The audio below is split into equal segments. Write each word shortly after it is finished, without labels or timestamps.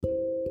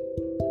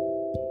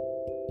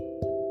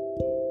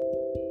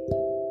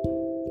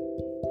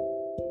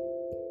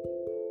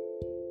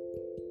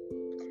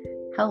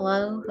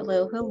Hello,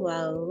 hello,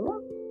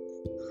 hello.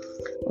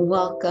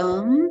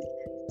 Welcome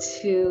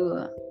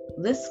to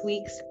this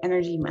week's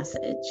energy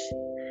message.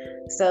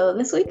 So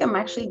this week I'm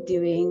actually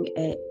doing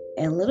it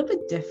a little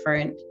bit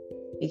different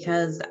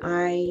because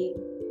I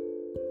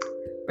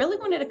really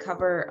wanted to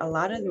cover a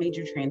lot of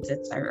major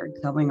transits that are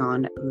going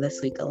on this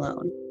week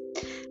alone.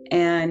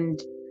 And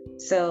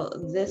so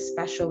this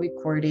special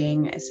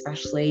recording,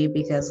 especially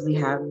because we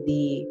have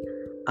the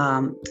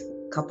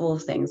couple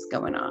of things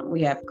going on.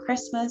 We have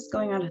Christmas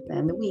going on at the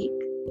end of the week.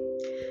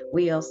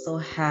 We also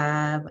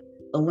have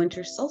the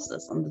winter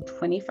solstice on the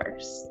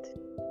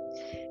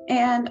 21st.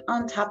 And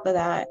on top of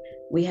that,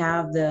 we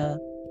have the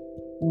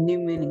new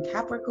moon in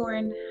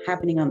Capricorn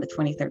happening on the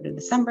 23rd of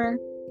December.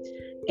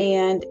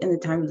 And in the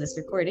time of this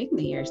recording,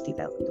 the year is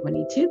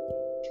 2022.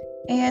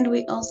 And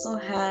we also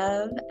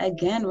have,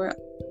 again, we're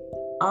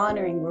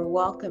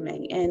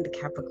welcoming in the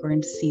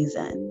Capricorn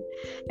season.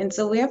 And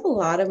so we have a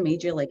lot of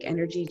major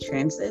energy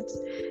transits.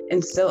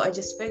 And so I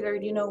just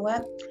figured, you know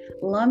what?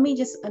 Let me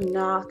just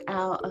knock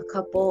out a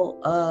couple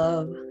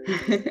of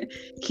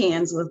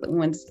cans with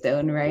one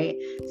stone, right?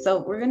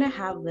 So we're going to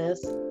have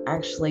this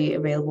actually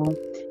available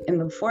in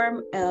the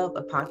form of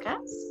a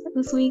podcast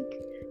this week,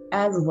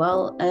 as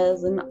well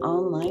as an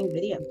online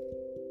video.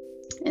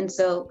 And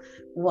so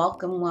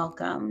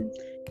welcome.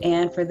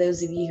 And for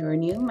those of you who are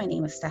new, my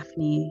name is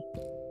Stephanie,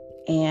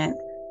 and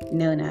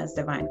known as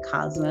Divine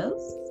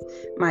Cosmos.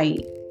 My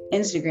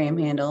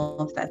Instagram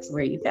handle, if that's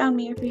where you found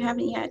me, if you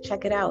haven't yet,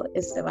 check it out.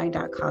 It's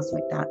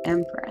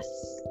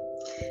divine.cosmic.empress.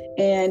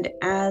 And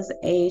as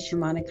a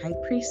shamanic high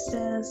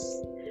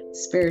priestess,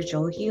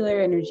 spiritual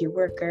healer, energy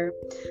worker,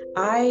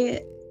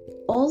 I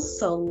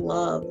also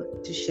love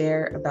to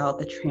share about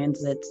the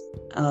transits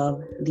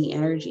of the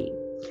energy.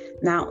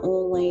 Not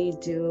only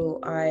do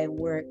I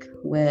work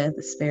with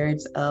the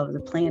spirits of the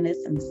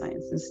planets and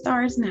signs and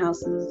stars and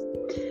houses,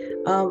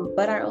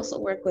 but I also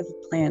work with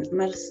plant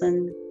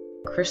medicine,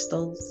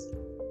 crystals.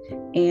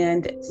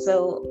 And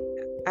so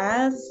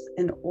as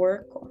an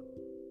oracle,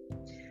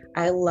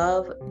 I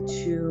love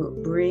to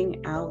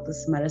bring out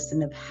this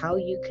medicine of how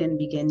you can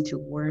begin to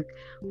work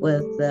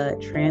with the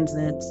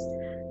transits,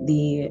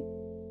 the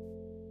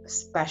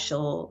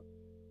special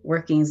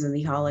workings of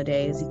the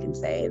holidays, you can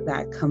say,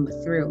 that come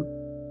through.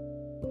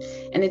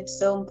 And it's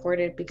so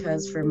important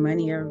because for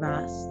many of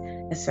us,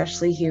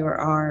 especially who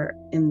are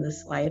in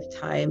this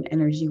lifetime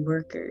energy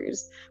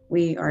workers,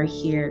 we are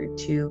here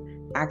to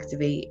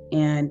activate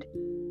and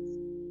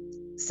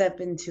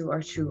step into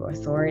our true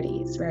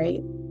authorities,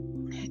 right?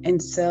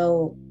 And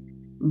so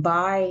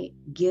by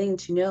getting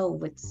to know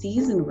what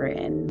season we're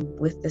in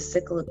with the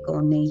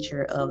cyclical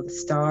nature of the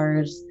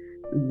stars,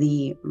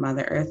 the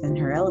Mother Earth and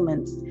her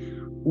elements,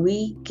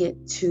 we get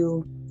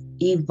to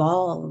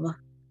evolve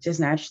just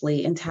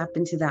naturally and tap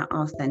into that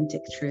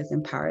authentic truth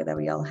and power that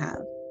we all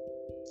have.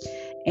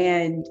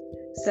 And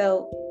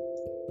so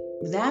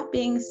that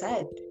being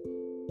said,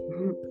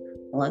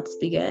 let's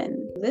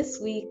begin. This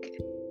week,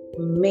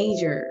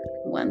 major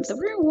ones. So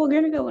we're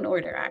going to go in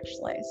order,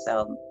 actually.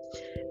 So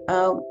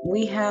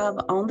we have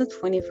on the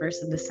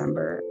 21st of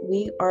December,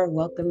 we are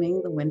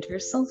welcoming the winter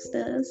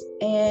solstice,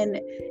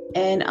 and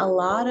a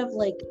lot of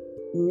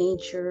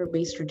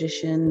nature-based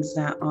traditions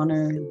that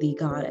honor the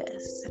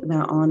goddess,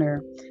 that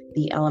honor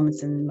the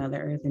elements in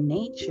Mother Earth and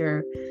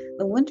nature.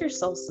 The winter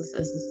solstice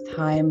is this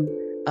time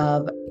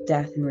of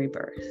death and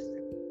rebirth.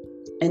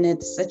 And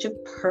it's such a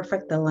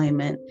perfect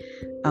alignment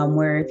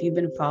where if you've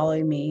been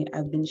following me,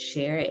 I've been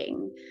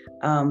sharing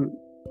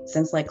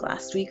since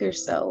last week or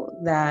so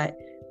that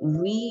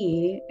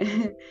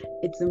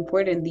it's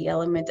important, the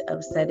element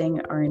of setting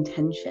our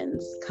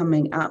intentions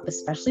coming up,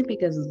 especially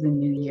because of the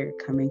new year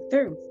coming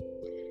through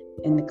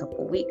in a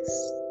couple weeks.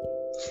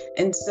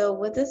 And so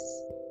with this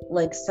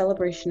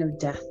celebration of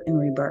death and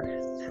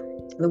rebirth,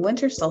 the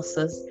winter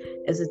solstice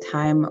is a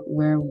time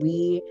where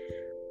we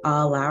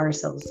allow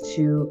ourselves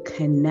to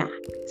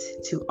connect,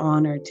 to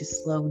honor, to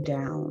slow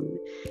down.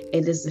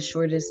 It is the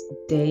shortest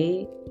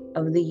day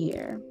of the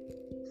year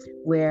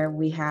where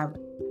we have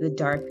the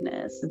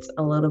darkness. It's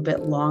a little bit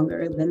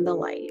longer than the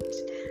light.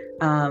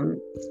 And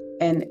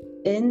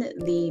in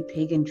the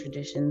pagan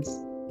traditions,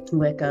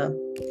 Wicca,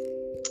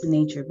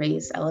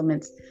 nature-based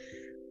elements,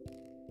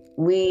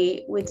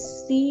 we would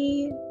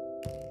see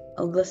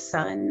the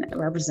sun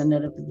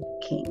representative of the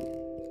king.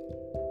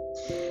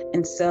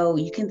 And so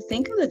you can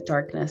think of the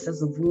darkness as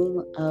the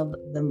womb of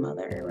the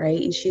mother,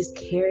 right? And she's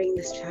carrying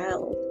this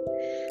child.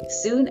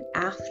 Soon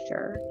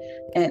after,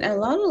 and a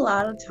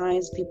lot of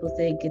times people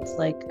think it's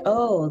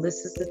oh,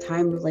 this is the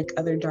time of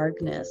other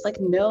darkness.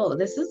 No,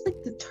 this is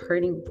the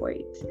turning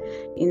point.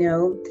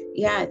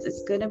 Yeah,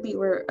 it's gonna be,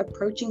 we're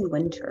approaching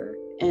winter,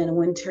 and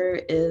winter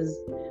is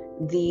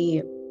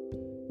the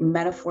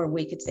metaphor,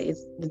 we could say,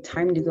 it's the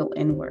time to go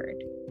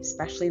inward,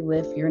 especially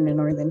if you're in the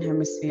northern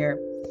hemisphere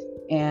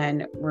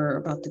and we're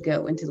about to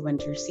go into the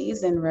winter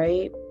season,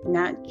 right?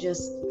 Not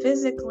just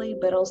physically,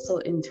 but also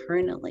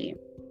internally.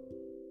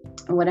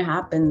 And what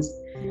happens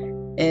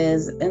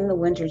is in the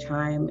winter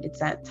time, it's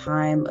that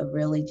time of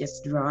really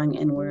just drawing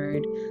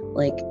inward,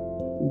 like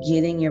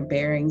getting your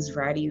bearings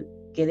ready,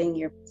 getting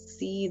your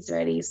seeds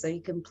ready so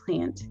you can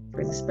plant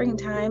for the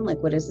springtime.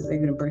 Like, what is it they're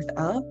going to birth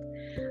up?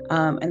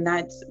 And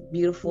that's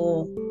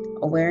beautiful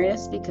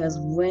awareness, because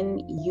when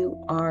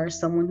you are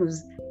someone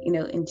who's,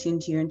 in tune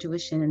to your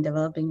intuition and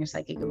developing your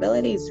psychic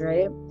abilities,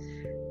 right?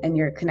 And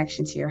your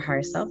connection to your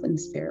higher self in the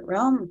spirit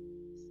realm,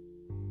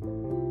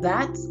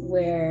 that's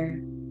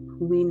where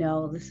we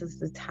know this is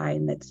the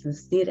time that's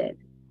needed.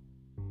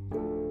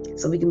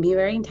 So we can be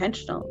very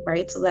intentional,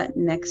 right? So that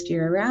next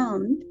year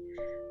around,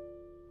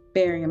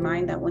 bearing in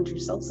mind that winter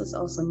solstice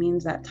also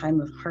means that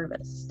time of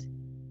harvest.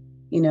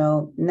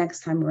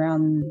 Next time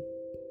around,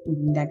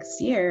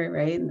 next year,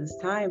 right, in this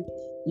time,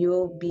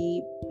 you'll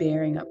be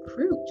bearing up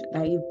fruit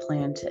that you've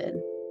planted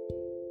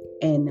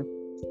in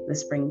the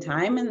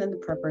springtime, and then the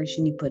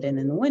preparation you put in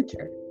the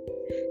winter.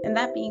 And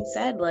that being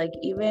said, like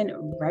even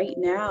right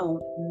now,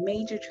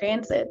 major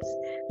transits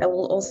that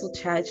we'll also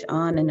touch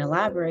on and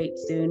elaborate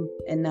soon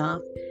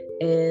enough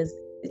is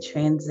the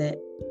transit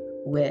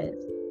with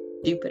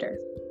Jupiter.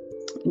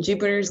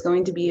 Jupiter is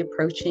going to be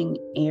approaching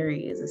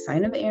Aries, the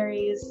sign of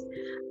Aries,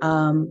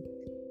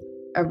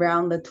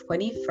 around the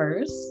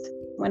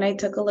 21st when I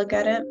took a look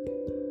at it.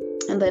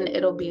 And then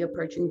it'll be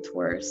approaching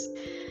Taurus.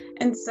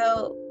 And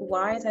so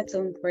why is that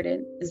so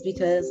important is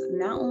because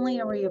not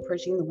only are we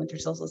approaching the winter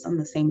solstice on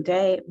the same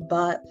day,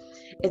 but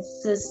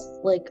it's this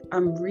like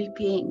I'm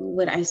reaping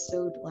what I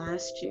sowed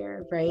last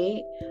year,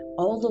 right?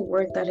 All the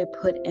work that I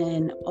put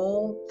in,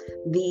 all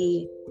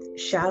the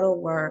shadow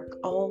work,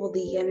 all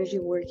the energy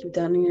work you've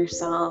done on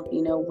yourself,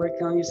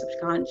 working on your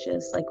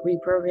subconscious, like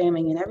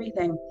reprogramming and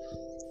everything,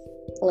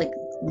 like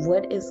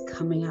what is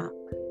coming up,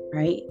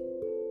 right?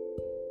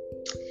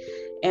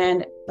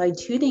 And by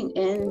tuning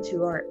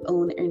into our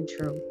own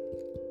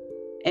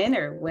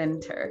inner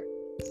winter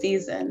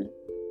season,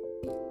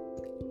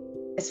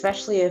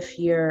 especially if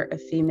you're a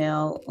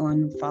female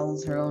and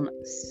follows her own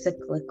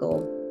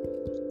cyclical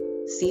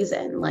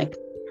season, like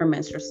her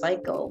menstrual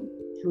cycle,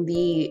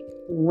 the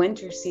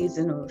winter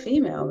season of a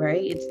female,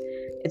 right?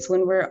 It's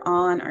when we're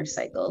on our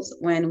cycles,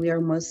 when we are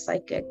most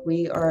psychic,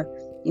 we are,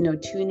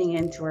 tuning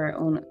into our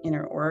own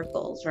inner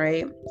oracles,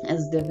 right?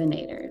 As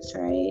divinators,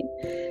 right?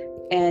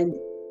 And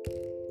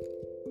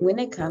when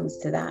it comes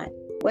to that,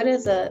 what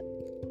is it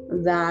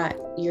that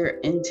your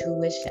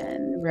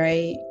intuition,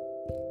 right?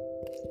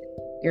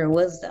 Your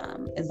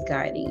wisdom is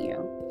guiding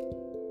you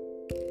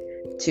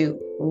to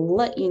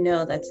let you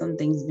know that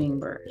something's being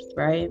birthed,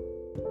 right?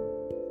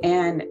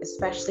 And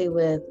especially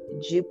with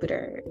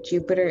Jupiter.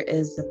 Jupiter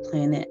is the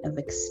planet of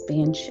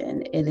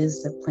expansion. It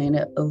is the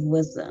planet of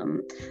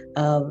wisdom,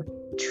 of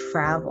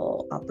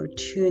travel,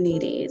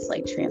 opportunities,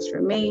 like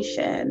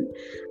transformation.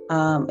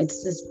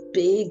 It's this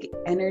big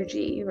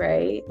energy,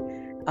 right?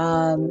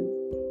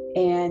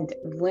 And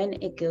when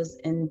it goes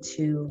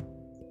into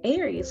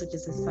Aries, which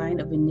is a sign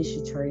of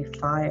initiatory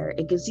fire,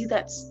 it gives you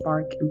that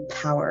spark and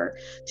power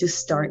to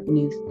start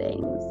new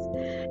things.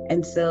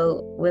 And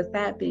so with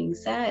that being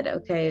said,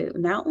 okay,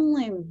 not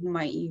only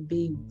might you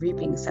be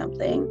reaping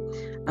something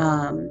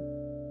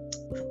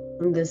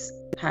from this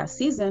past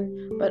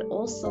season, but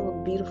also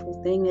the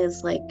beautiful thing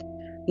is like,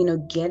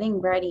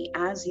 getting ready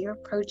as you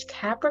approach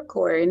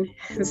Capricorn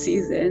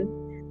season,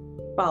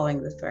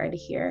 following the thread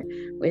here,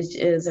 which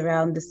is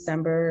around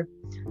December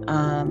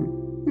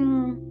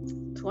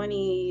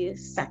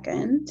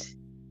 22nd,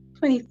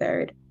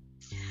 23rd.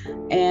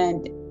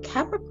 And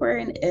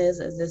Capricorn is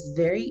this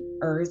very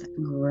earth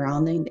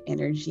grounding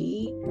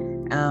energy.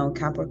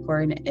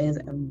 Capricorn is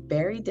a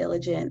very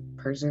diligent,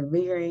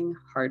 persevering,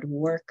 hard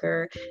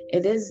worker.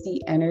 It is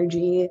the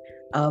energy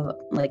of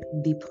like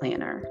the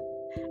planner.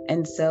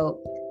 And so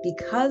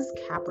because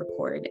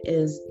Capricorn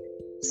is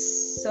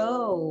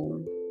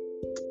so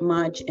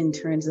much in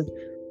terms of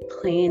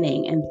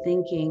planning and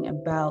thinking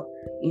about,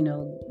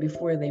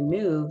 before they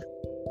move,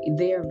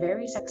 they are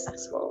very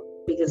successful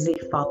because they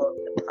follow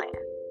the plan,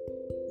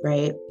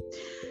 right?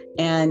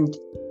 And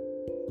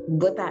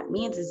what that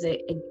means is that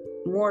it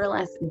more or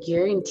less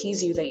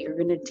guarantees you that you're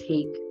going to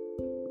take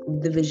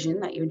the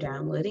vision that you're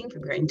downloading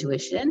from your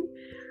intuition,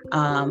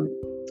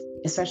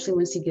 especially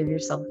once you give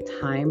yourself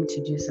time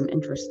to do some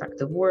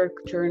introspective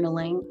work,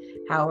 journaling,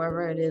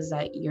 however it is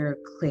that your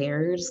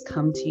clairs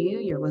come to you,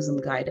 your wisdom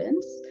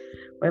guidance,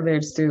 whether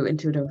it's through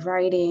intuitive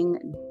writing,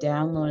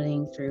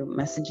 downloading through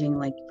messaging,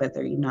 like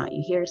whether or not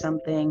you hear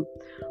something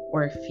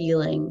or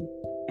feeling,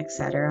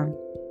 etc.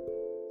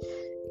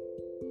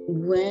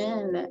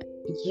 When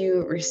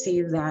you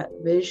receive that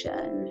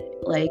vision,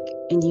 like,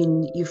 and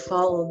you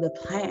follow the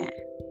plan,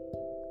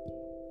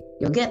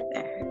 you'll get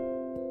there.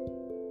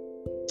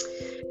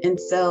 And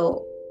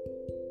so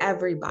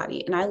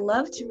everybody, and I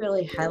love to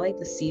really highlight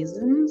the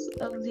seasons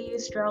of the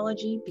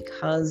astrology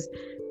because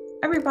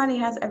everybody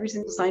has every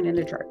single sign in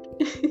their chart.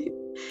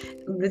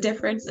 The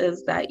difference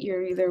is that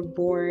you're either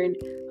born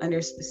under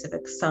a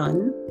specific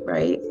sun,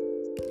 right?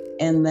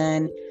 And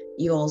then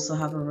you also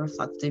have a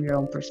reflective, your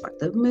own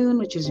perspective moon,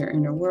 which is your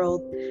inner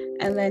world.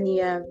 And then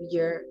you have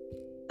your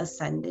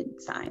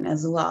ascendant sign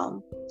as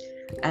well.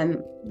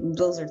 And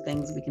those are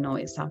things we can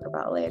always talk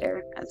about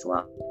later as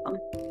well.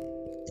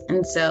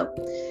 And so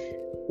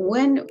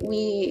when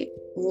we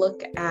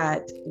look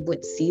at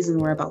what season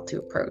we're about to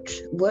approach,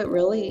 what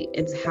really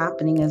is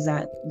happening is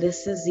that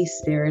this is the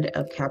spirit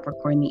of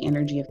Capricorn, the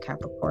energy of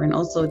Capricorn.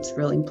 Also, its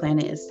ruling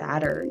planet is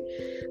Saturn.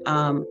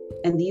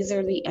 And these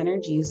are the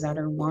energies that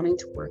are wanting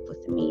to work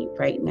with me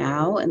right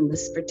now in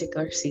this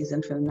particular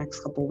season for the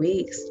next couple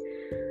weeks.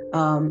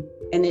 And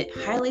it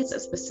highlights a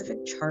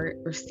specific chart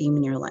or theme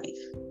in your life.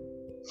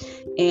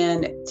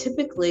 And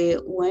typically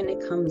when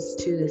it comes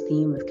to the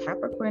theme of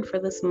Capricorn for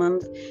this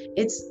month,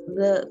 it's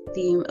the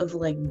theme of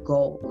like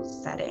goal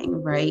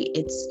setting, right?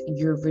 It's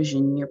your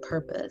vision, your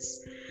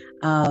purpose.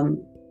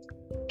 And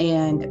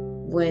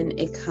when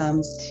it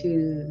comes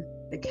to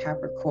the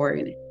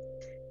Capricorn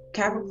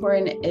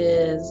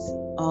is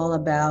all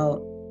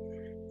about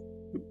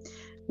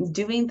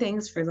doing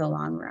things for the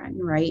long run,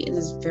 right? It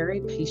is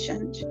very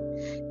patient.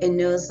 It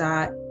knows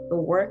that the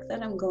work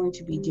that I'm going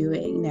to be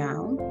doing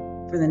now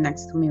for the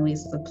next coming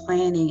weeks, the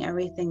planning,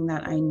 everything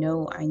that I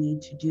know I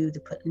need to do to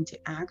put into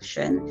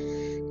action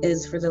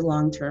is for the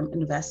long-term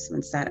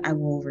investments that I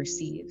will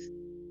receive.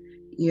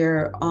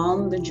 You're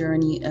on the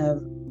journey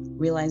of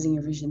realizing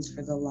your visions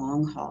for the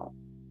long haul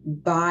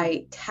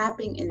by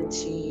tapping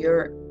into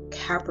your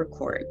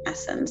Capricorn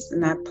essence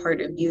and that part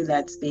of you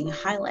that's being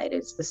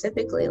highlighted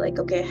specifically. Like,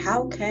 okay,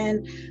 how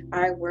can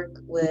I work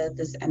with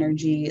this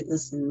energy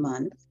this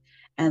month?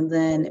 And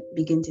then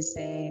begin to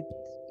say,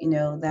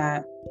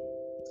 that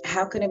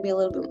how can it be a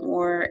little bit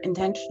more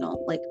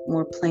intentional, like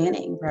more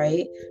planning,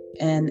 right?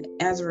 And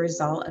as a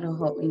result, it'll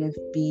help me to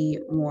be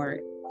more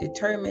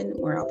determined,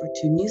 more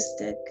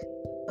opportunistic.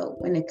 But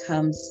when it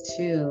comes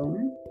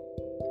to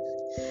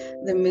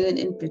the moon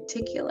in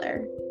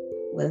particular,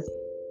 with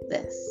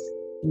this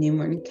new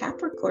moon in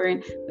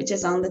Capricorn, which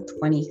is on the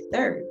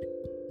 23rd,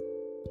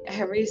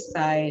 every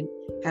side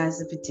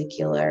has a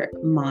particular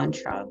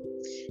mantra.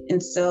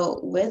 And so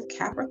with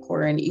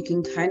Capricorn, you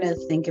can kind of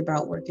think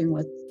about working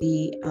with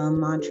the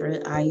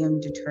mantra, I am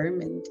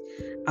determined,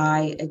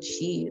 I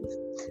achieve.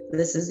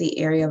 This is the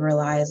area of our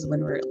lives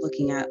when we're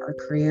looking at our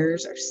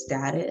careers, our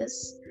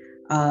status,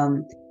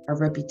 our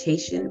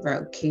reputation,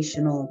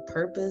 vocational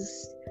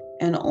purpose,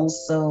 and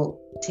also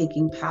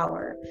taking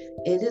power.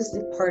 It is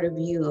the part of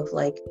you of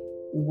like,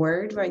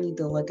 where do I need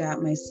to look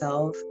at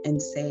myself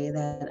and say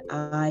that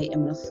I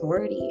am an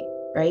authority,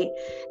 right?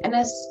 And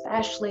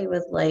especially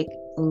with like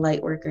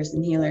light workers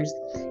and healers.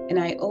 And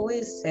I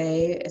always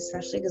say,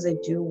 especially because I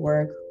do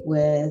work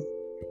with,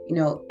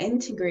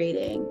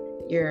 integrating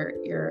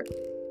your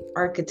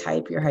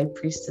archetype, your high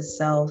priestess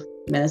self,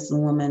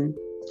 medicine woman,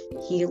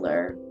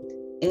 healer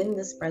in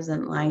this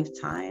present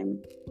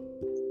lifetime,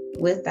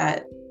 with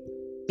that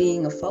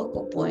being a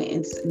focal point,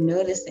 it's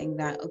noticing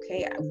that,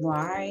 okay,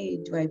 why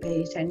do I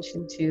pay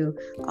attention to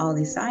all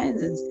these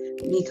signs? It's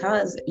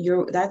because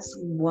that's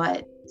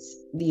what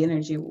the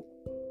energy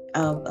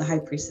of a high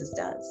priestess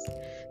does.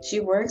 She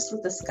works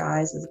with the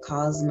skies of the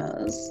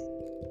cosmos.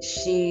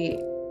 She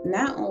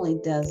not only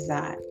does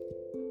that,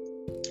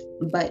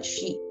 but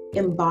she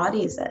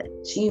embodies it.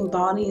 She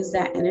embodies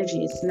that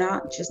energy. It's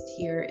not just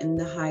here in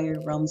the higher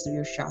realms of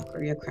your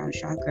chakra, your crown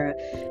chakra,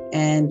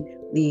 and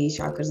the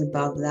chakras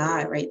above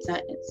that, right? It's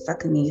not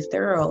stuck in the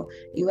ethereal.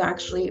 You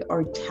actually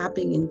are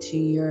tapping into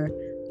your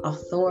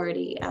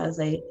authority as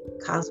a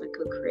cosmic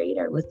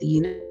co-creator with the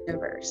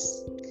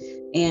universe.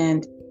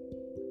 And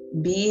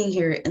being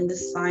here in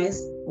this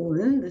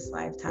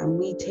lifetime,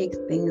 we take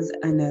things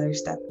another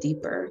step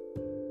deeper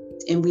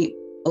and we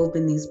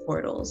open these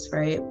portals,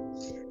 right?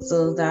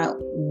 So that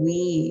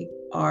we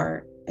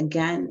are,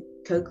 again,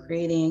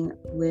 co-creating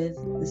with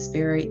the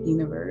spirit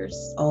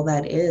universe, all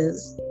that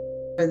is,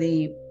 for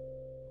the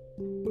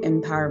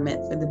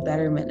empowerment, for the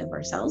betterment of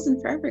ourselves and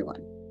for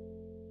everyone.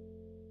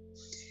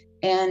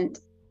 And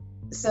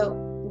so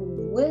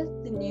with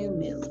the new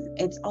moon,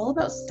 it's all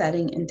about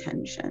setting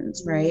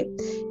intentions, right?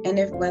 And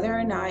whether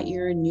or not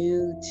you're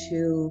new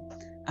to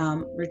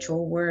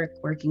ritual work,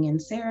 working in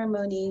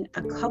ceremony,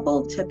 a couple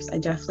of tips I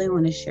definitely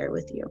want to share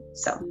with you.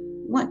 So,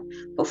 one,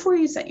 before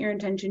you set your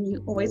intention,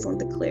 you always want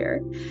to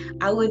clear.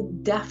 I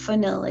would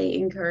definitely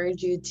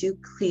encourage you to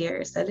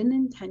set an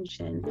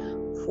intention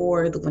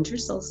for the winter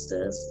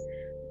solstice,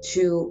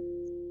 to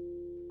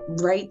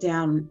write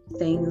down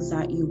things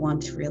that you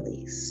want to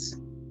release,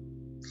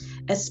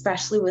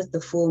 especially with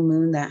the full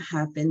moon that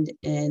happened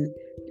in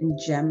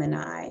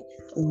Gemini.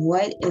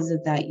 What is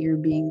it that you're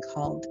being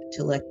called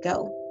to let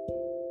go?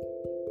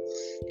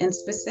 And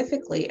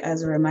specifically,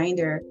 as a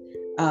reminder,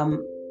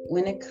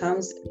 when it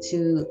comes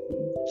to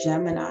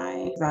Gemini,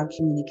 it's about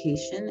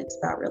communication, it's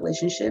about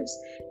relationships,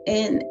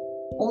 and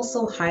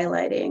also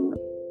highlighting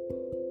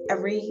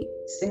every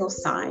single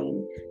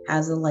sign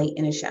has a light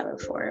and a shadow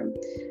form.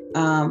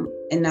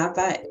 And not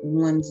that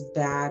one's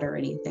bad or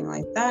anything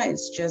like that.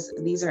 It's just,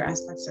 these are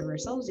aspects of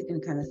ourselves. You can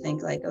kind of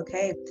think like,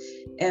 okay,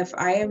 if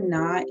I am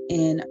not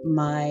in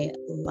my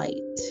light,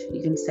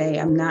 you can say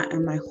I'm not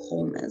in my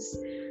wholeness.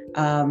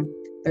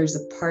 there's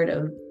a part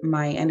of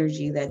my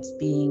energy that's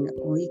being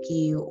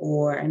leaky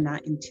or I'm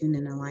not in tune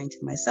and aligned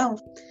to myself,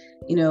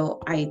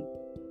 I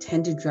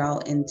tend to draw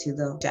into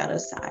the shadow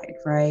side,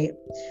 right?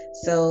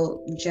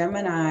 So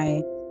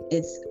Gemini,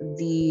 it's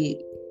the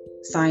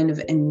sign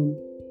of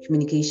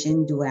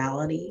communication,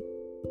 duality,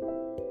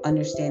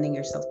 understanding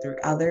yourself through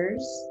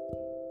others,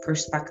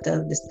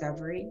 perspective,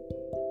 discovery.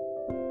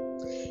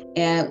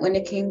 And when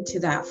it came to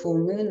that full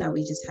moon that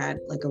we just had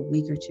like a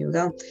week or two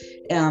ago,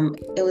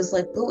 it was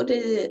like,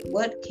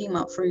 what came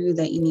up for you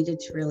that you needed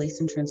to release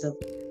in terms of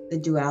the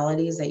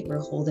dualities that you were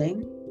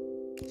holding?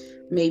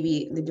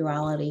 Maybe the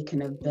duality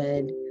can have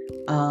been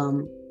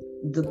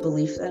the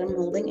belief that I'm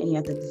holding, and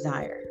yet the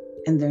desire,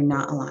 and they're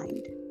not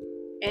aligned.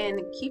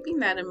 And keeping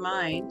that in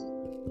mind,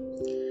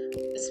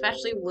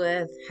 especially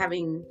with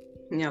having,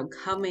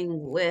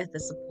 coming with the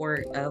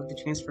support of the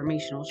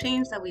transformational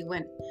change that we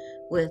went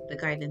with the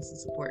guidance and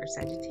support of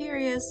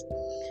Sagittarius.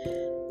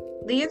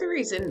 The other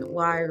reason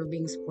why we're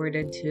being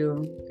supported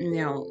to,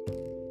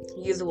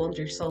 use the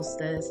winter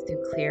solstice to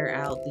clear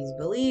out these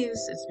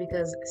beliefs is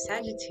because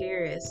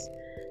Sagittarius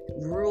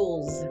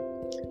rules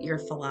your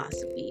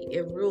philosophy.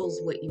 It rules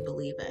what you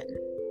believe in.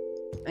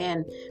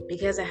 And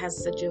because it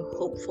has such a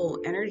hopeful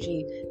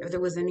energy, if there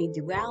was any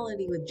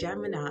duality with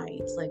Gemini,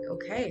 it's like,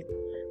 okay,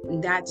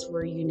 that's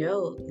where you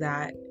know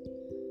that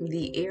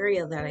the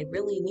area that I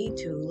really need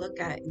to look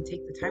at and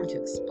take the time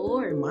to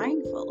explore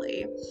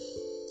mindfully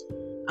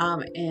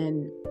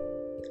and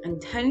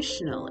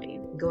intentionally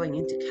going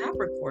into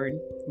Capricorn,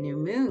 new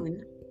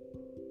moon,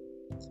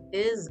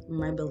 is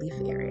my belief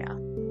area.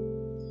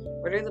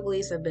 What are the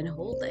beliefs I've been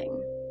holding?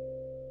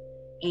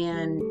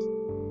 And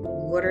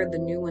what are the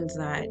new ones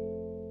that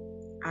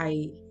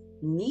I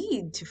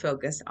need to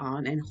focus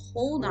on and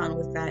hold on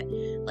with that,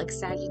 like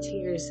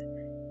Sagittarius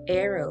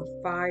arrow,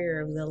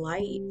 fire of the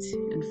light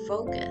and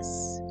focus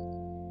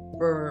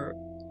for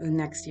the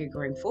next year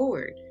going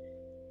forward.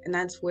 And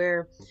that's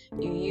where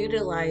you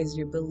utilize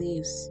your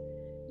beliefs,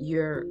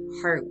 your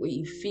heart, what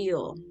you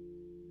feel.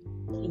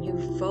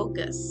 You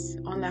focus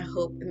on that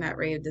hope and that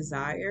ray of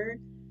desire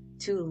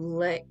to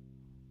let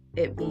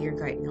it be your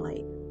guiding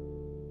light.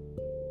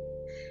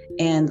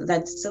 And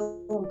that's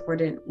so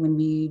important when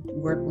we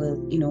work with,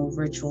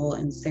 ritual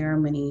and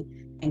ceremony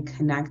and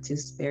connect to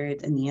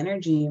spirit and the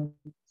energy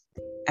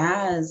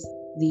as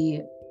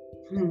the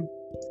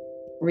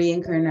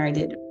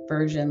reincarnated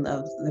version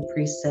of the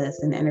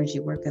priestess and energy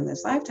work in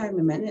this lifetime,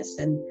 a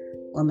medicine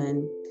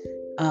woman,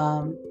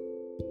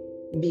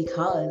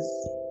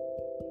 because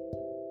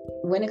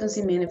when it comes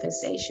to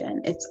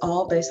manifestation, it's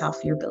all based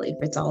off your belief.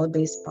 It's all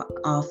based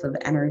off of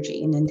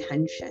energy and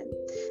intention.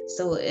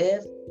 So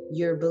if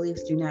your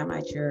beliefs do not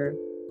match your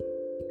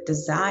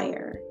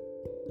desire,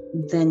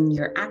 then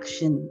your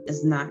action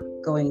is not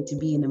going to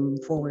be in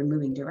a forward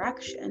moving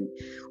direction,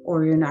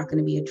 or you're not going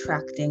to be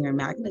attracting or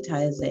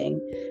magnetizing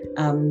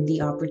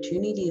the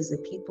opportunities, the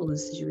people, the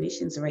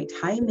situations, the right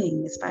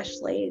timing,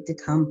 especially to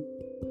come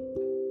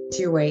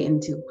to your way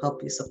and to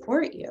help you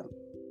support you.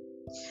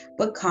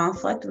 What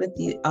conflict with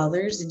the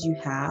others did you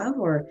have,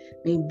 or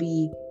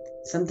maybe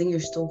something you're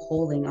still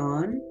holding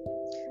on?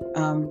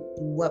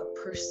 What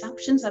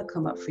perceptions have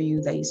come up for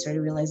you that you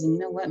started realizing,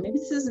 maybe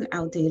this is an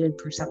outdated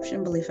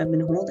perception belief I've been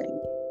holding?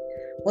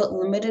 What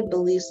limited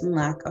beliefs and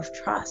lack of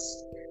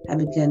trust have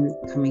begun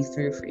coming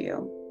through for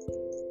you?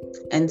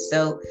 And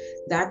so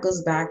that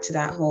goes back to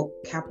that whole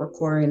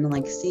Capricorn,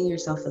 like seeing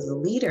yourself as a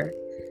leader.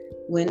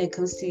 When it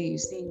comes to you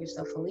seeing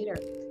yourself a leader,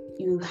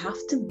 you have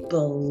to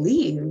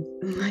believe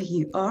that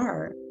you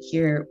are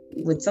here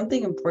with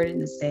something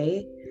important to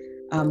say.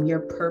 Your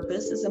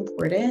purpose is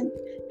important,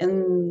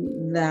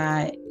 and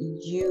that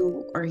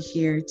you are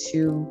here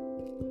to,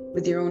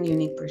 with your own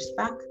unique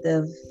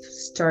perspective,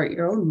 start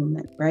your own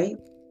movement, right?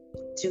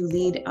 To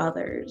lead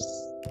others.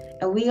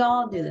 And we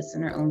all do this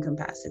in our own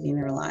capacity in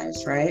our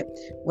lives, right?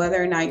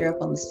 Whether or not you're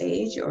up on the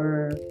stage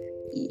or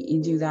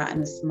you do that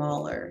in a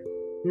smaller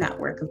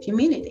network of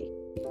community.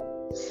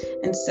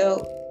 And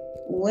so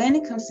when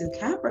it comes to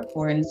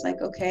Capricorn, it's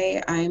like,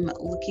 okay, I'm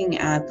looking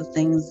at the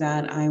things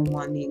that I'm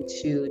wanting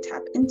to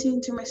tap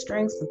into my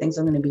strengths, the things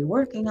I'm going to be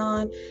working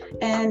on.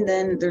 And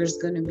then there's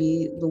going to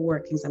be the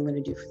workings I'm going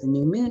to do for the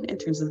new moon in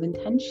terms of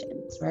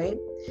intentions, right?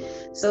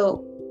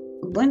 So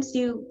once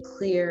you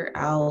clear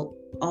out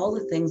all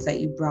the things that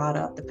you brought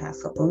up the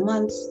past couple of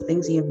months,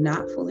 things you have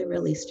not fully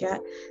released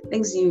yet,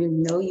 things you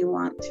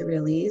want to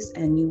release,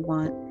 and you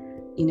want,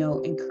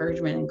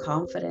 encouragement and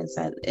confidence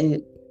that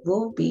it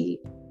will be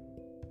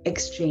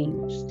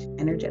exchanged,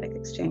 energetic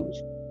exchange.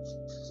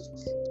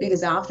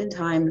 Because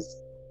oftentimes,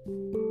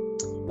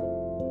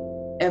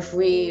 if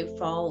we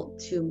fall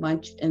too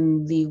much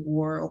in the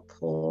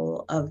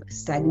whirlpool of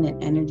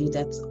stagnant energy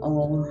that's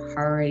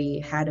already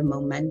had a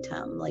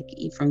momentum, like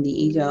from the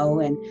ego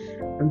and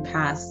from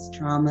past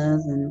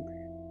traumas and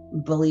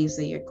beliefs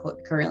that you're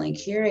currently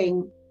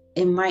carrying,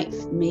 it might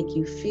make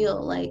you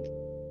feel like,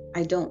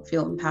 I don't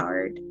feel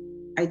empowered.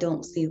 I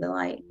don't see the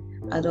light.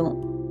 I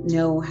don't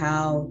know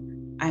how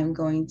I'm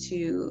going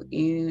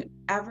to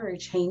ever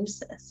change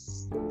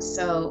this.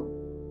 So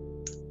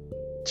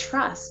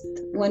trust.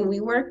 When we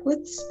work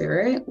with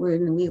spirit,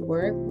 when we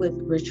work with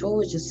ritual,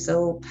 which is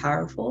so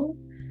powerful,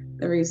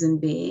 the reason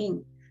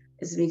being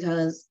is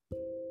because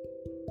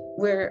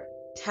we're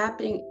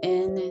tapping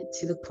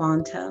into the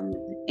quantum.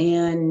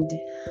 And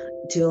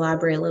to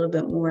elaborate a little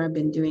bit more, I've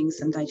been doing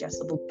some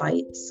digestible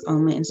bites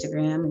on my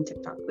Instagram and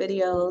TikTok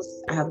videos.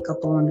 I have a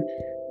couple on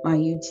my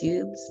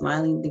YouTube,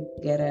 Smiling the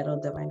Guerrero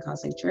Divine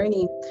Cosmic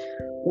Journey,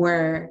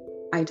 where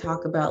I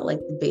talk about like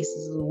the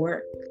basis of the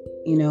work.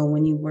 You know,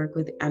 when you work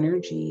with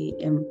energy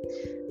and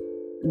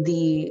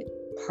the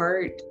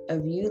part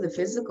of you, the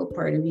physical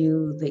part of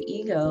you, the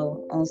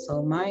ego,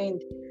 also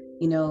mind,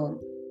 you know,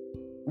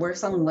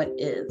 works on what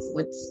is,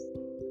 what's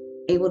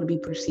able to be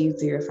perceived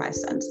through your five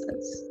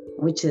senses,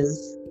 which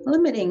is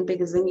limiting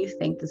because then you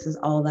think this is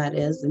all that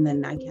is, and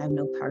then I have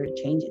no power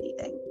to change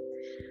anything.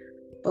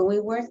 But we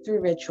work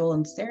through ritual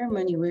and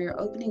ceremony, we're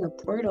opening a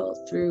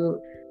portal through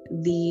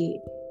the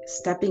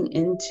stepping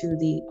into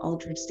the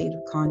altered state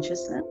of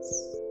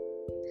consciousness,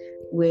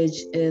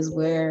 which is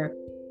where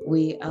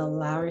we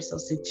allow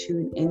ourselves to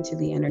tune into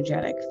the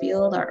energetic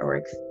field, our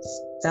auric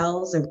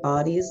cells or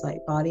bodies,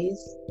 light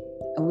bodies.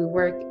 And we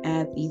work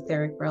at the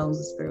etheric realms,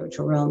 the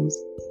spiritual realms,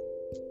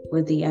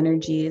 with the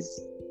energies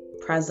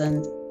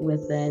present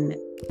within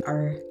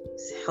our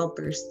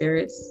helper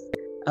spirits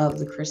of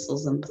the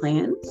crystals and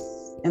plants.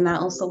 And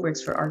that also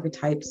works for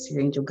archetypes,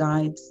 your angel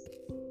guides,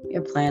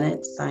 your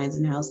planets, signs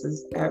and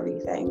houses,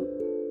 everything.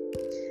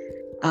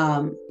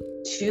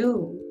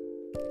 To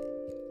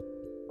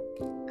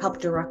help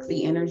direct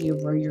the energy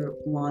of where you're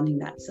wanting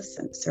that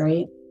assistance,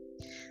 right?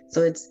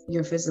 So it's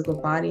your physical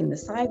body in the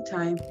side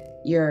time,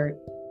 your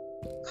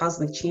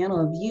cosmic channel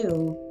of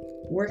you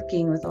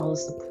working with all the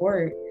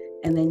support,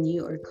 and then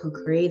you are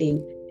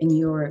co-creating and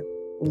you're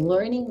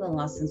learning the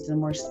lessons in a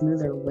more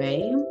smoother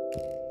way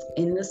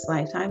in this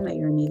lifetime that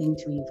you're needing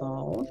to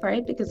evolve,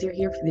 right? Because you're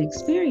here for the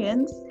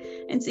experience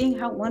and seeing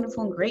how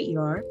wonderful and great you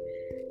are.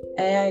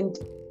 And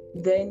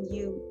then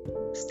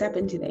you step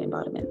into the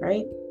embodiment,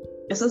 right?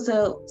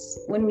 So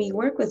when we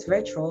work with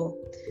ritual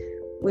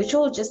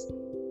just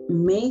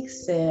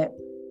makes it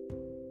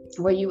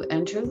where you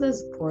enter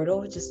this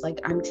portal, just like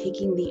I'm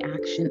taking the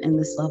action in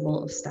this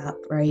level of step,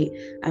 right?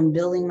 I'm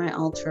building my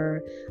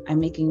altar, I'm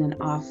making an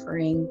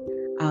offering,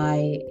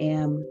 I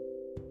am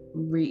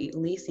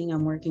releasing,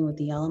 I'm working with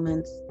the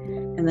elements,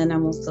 and then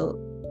I'm also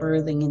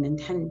birthing and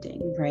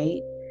intending,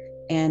 right?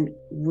 And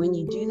when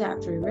you do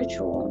that through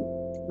ritual,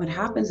 what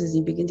happens is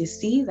you begin to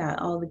see that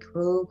all the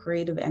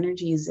creative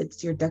energies,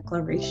 it's your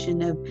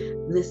declaration of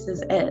this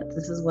is it,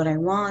 this is what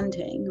I'm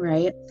wanting,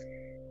 right?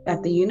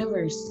 That the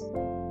universe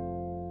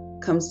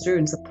comes through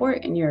and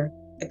support in your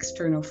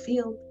external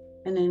field,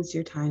 and then it's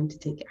your time to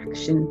take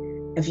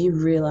action. If you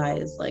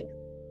realize like,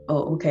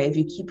 oh, okay, if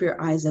you keep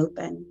your eyes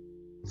open,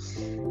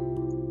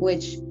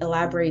 which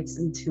elaborates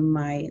into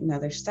my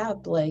another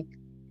step, like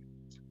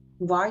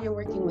while you're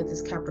working with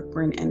this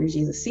Capricorn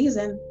energy this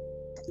season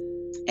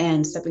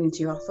and stepping into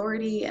your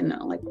authority and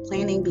like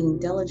planning, being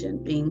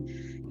diligent, being,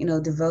 you know,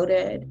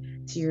 devoted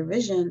to your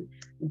vision,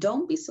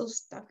 don't be so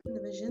stuck in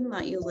the vision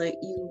that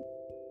you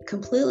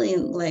completely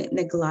like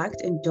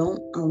neglect and don't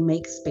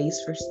make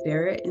space for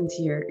spirit into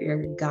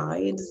your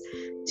guides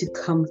to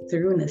come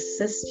through and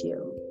assist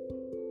you,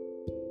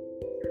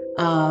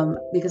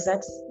 because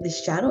that's the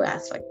shadow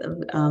aspect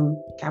of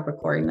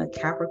Capricorn. The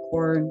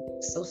Capricorn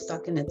so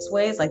stuck in its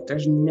ways, like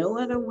there's no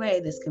other way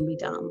this can be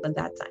done, but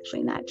that's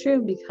actually not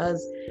true,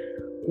 because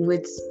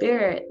with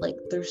spirit, like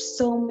there's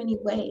so many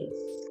ways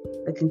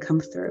that can come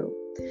through.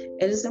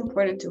 It is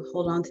important to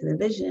hold on to the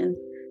vision,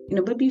 you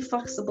know, but be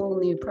flexible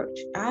in the approach.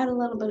 Add a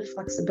little bit of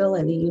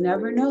flexibility. You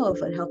never know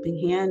if a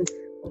helping hand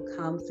will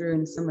come through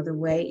in some other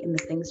way and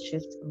the things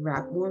shift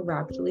more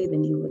rapidly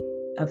than you would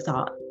have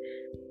thought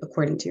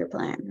according to your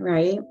plan,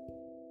 right?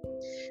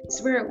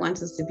 Spirit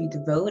wants us to be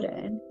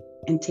devoted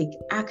and take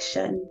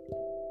action,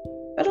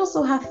 but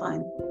also have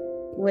fun,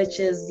 which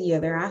is the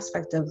other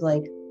aspect of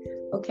like,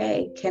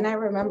 okay, can I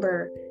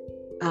remember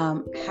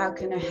how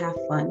can I have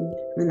fun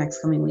in the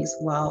next coming weeks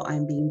while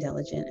I'm being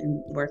diligent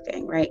and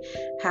working, right?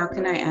 How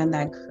can I add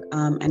that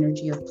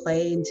energy of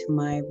play into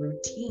my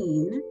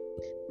routine,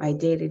 my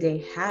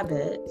day-to-day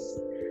habits,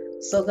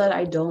 so that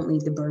I don't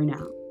need to burn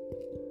out?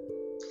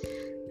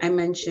 I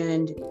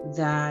mentioned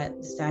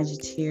that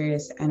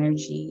Sagittarius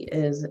energy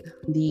is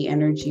the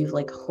energy of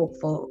like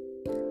hopeful,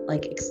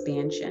 like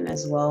expansion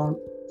as well.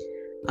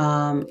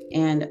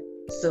 And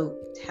so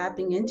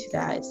tapping into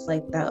that, it's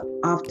like that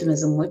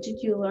optimism. What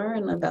did you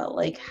learn about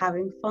like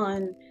having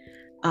fun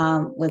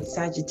with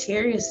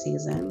Sagittarius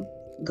season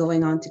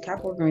going on to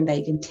Capricorn that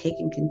you can take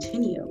and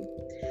continue,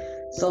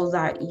 so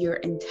that your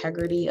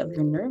integrity of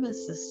your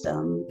nervous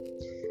system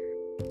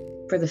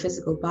for the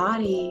physical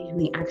body and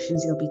the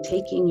actions you'll be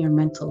taking, your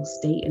mental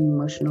state and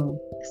emotional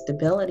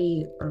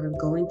stability are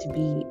going to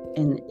be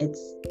in its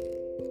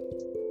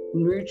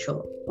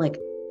neutral, like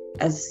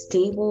as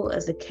stable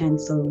as it can,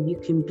 so you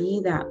can be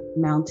that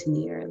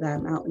mountaineer,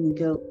 that mountain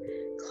goat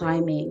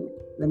climbing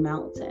the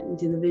mountain,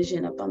 do the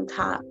vision up on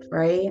top,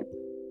 right?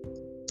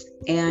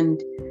 And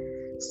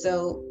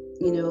so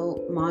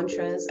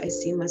Mantras, I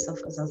see myself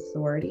as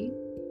authority.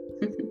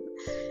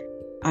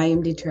 I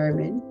am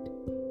determined.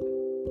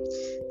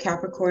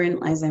 Capricorn,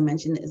 as I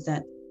mentioned, is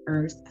that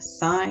earth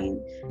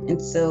sign.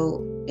 And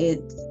so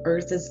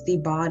earth is the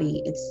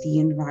body, it's the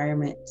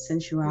environment,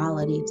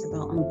 sensuality, it's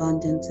about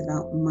abundance,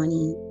 about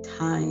money,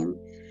 time,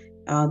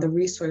 the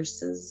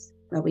resources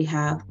that we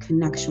have,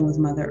 connection with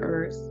Mother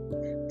Earth.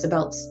 It's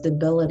about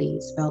stability,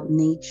 it's about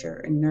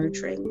nature and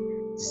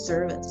nurturing,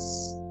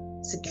 service,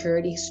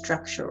 security,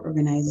 structure,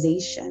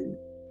 organization.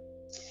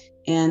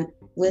 And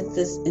with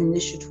this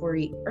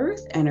initiatory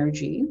earth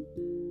energy,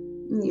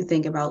 you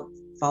think about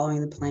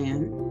following the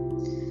plan.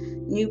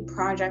 New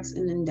projects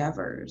and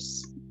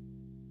endeavors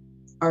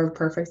are a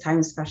perfect time,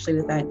 especially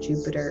with that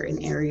Jupiter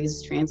and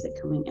Aries transit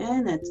coming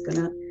in. That's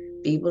gonna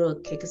be able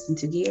to kick us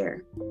into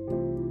gear.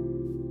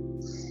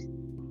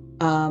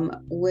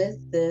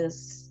 With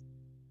this,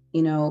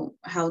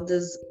 how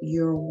does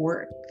your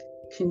work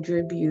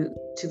contribute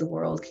to the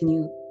world? Can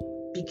you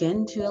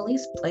begin to at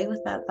least play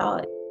with that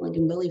thought, like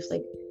in belief,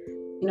 like,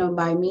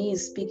 by me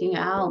speaking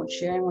out,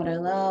 sharing what I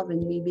love,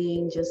 and me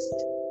being just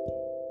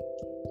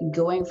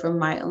going from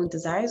my own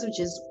desires, which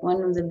is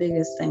one of the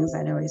biggest things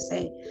I always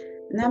say.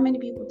 Not many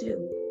people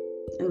do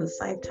in this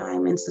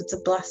lifetime. And so it's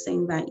a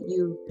blessing that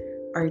you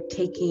are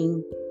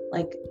taking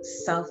like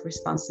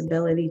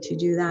self-responsibility to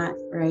do that,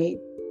 right?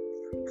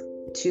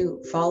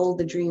 To follow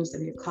the dreams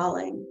of your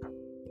calling.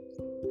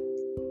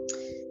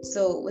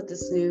 So with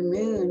this new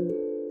moon,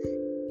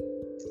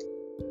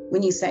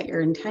 when you set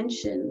your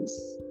intentions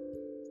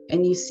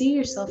and you see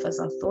yourself as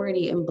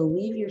authority and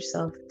believe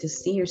yourself to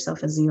see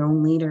yourself as your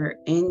own leader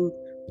in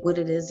what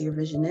it is your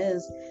vision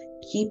is,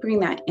 keeping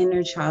that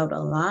inner child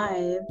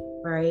alive,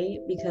 right?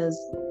 Because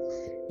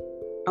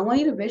I want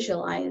you to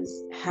visualize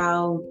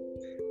how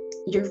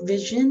your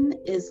vision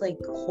is like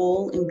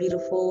whole and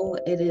beautiful.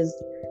 It is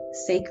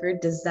sacred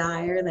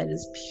desire that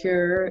is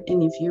pure.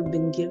 And if you've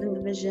been given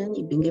the vision,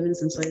 you've been given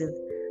some sort of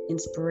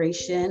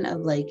inspiration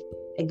of like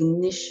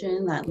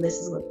ignition, that this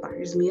is what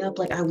fires me up.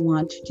 Like, I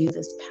want to do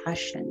this,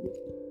 passion,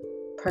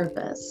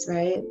 purpose,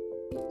 right?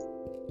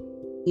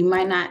 You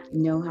might not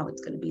know how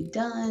it's going to be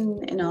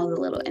done and all the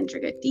little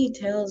intricate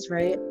details,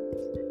 right?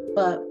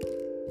 But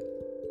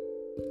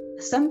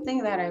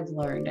something that I've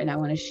learned and I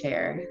want to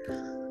share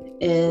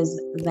is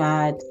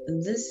that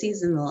this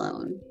season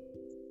alone,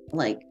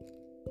 like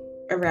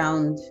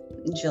around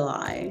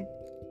July,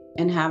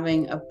 and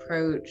having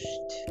approached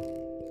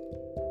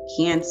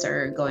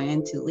Cancer going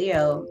into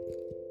Leo,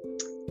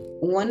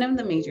 one of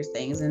the major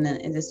things, and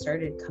then it just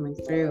started coming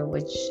through,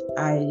 which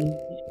I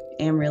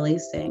am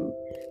releasing,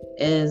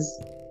 is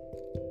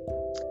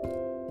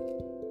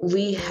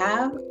we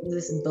have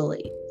this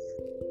belief,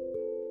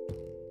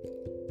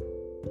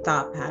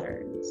 thought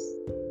patterns,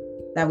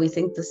 that we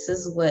think this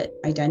is what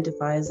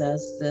identifies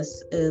us,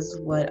 this is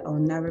what I'll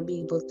never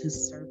be able to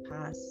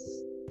surpass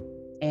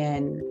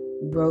and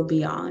grow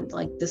beyond,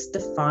 like this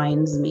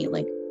defines me,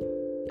 like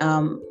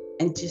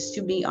and just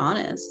to be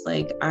honest,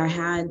 like I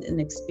had an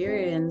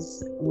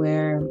experience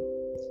where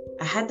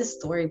I had this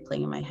story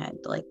playing in my head,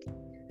 like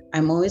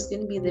I'm always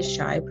going to be this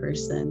shy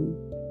person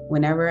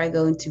whenever I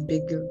go into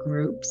bigger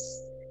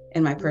groups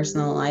in my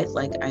personal life.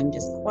 Like I'm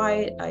just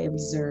quiet, I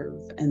observe,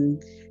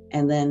 and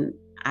then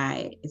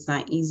it's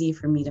not easy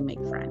for me to make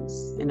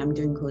friends, and I'm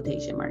doing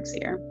quotation marks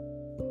here.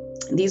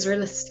 These are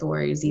the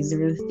stories, these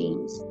are the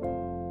themes.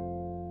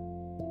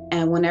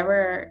 And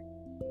whenever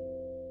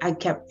I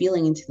kept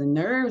feeling into the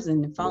nerves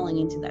and falling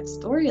into that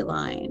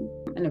storyline,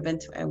 an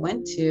event I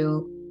went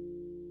to,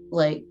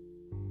 like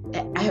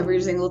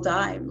every single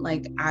time,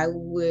 like I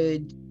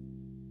would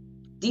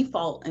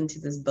default into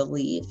this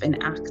belief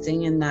and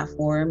acting in that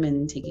form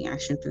and taking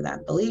action through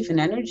that belief and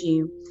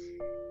energy.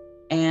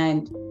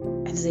 And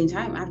at the same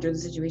time, after the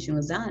situation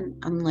was done,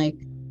 I'm like,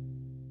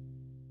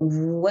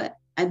 what?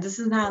 And this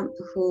is not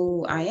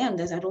who I am.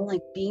 I don't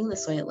like being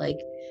this way. Like,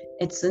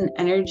 it's an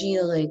energy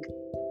like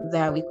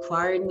that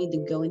required me to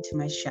go into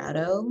my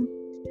shadow,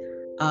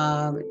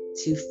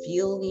 to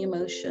feel the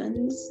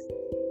emotions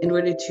in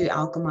order to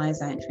alchemize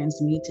that and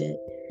transmute it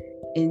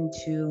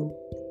into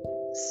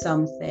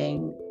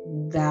something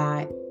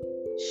that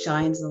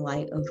shines the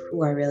light of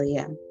who I really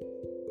am.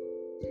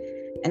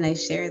 And I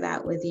share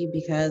that with you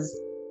because,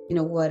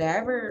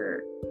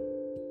 whatever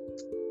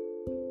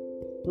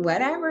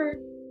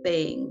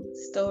thing,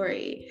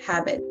 story,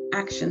 habit,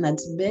 action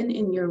that's been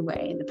in your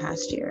way in the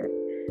past year,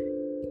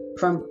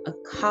 from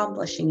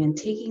accomplishing and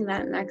taking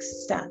that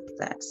next step,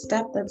 that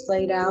step that's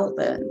laid out,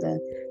 the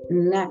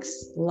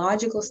next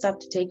logical step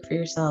to take for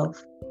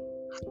yourself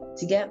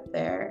to get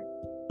there,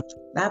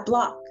 that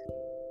block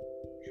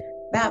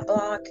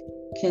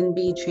can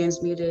be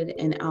transmuted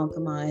and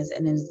alchemized,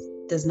 and it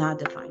does not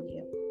define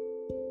you.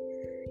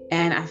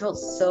 And I felt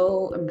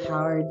so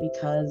empowered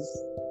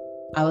because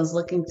I was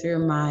looking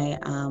through my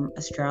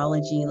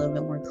astrology a little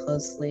bit more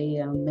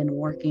closely. I've been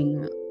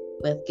working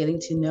with getting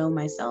to know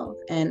myself.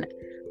 And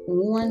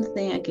one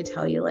thing I could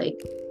tell you, like,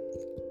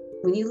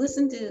 when you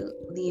listen to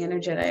the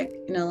energetic,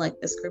 like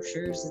the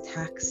scriptures, the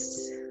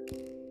texts,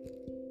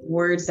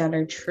 words that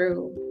are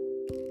true,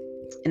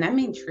 And I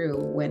mean true.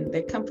 When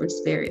they come from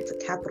spirit, it's a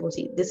capital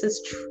T. This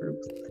is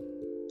truth.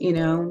 You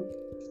know,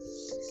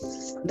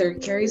 there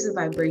carries a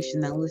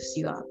vibration that lifts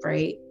you up,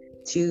 right,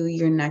 to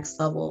your next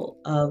level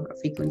of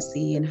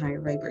frequency and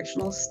higher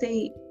vibrational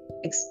state,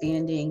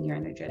 expanding your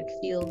energetic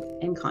field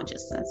and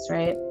consciousness,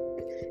 right?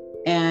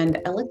 And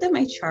I looked at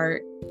my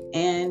chart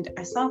and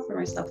I saw for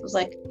myself, I was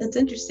like, it's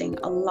interesting.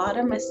 A lot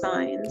of my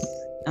signs,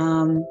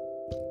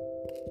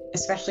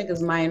 especially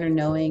because my inner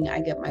knowing,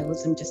 I get my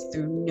wisdom just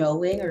through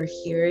knowing or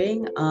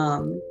hearing,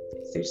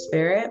 through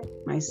spirit,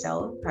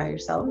 myself, higher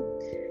self.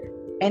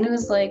 And it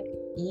was like,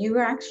 you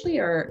actually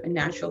are a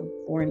natural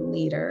born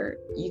leader.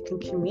 You can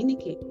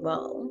communicate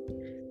well.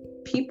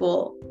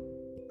 People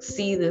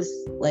see this,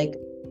 like,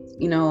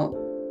 you know,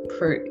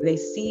 they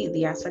see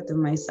the aspect of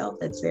myself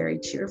that's very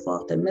cheerful,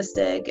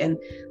 optimistic, and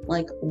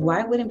like,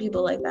 why wouldn't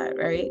people like that,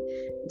 right?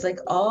 It's like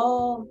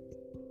all.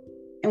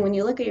 And when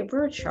you look at your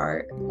birth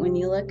chart, when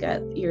you look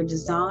at your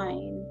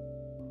design,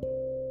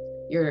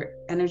 your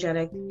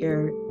energetic,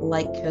 your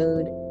light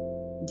code,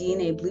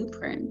 DNA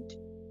blueprint,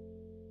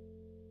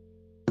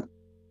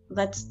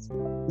 that's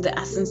the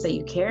essence that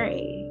you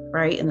carry,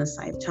 right, in this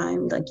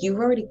lifetime. Like, you've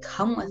already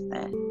come with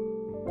it.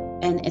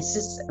 And it's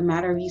just a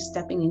matter of you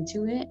stepping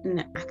into it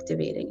and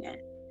activating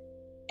it.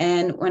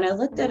 And when I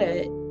looked at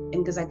it, and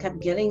because I kept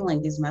getting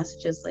like these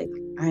messages, like,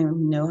 I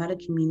know how to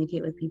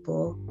communicate with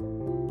people,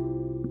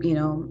 you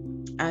know,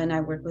 and I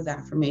work with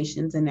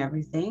affirmations and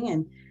everything.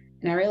 And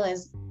I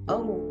realized,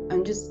 oh,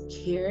 I'm just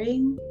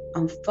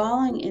I'm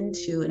falling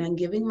into, and I'm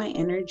giving my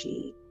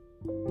energy,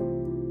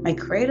 my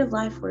creative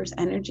life force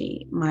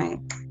energy, my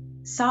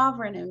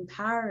sovereign,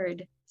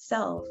 empowered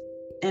self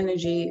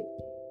energy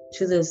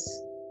to this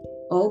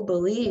old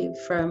belief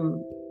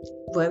from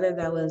whether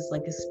that was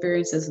like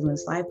experiences in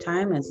this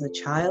lifetime as a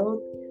child,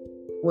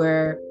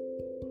 where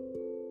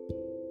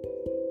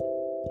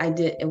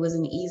it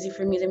wasn't easy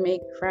for me to make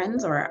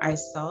friends, or I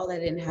saw that I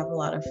didn't have a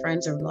lot of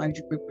friends or a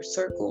large group or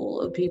circle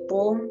of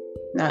people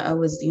that I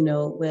was, you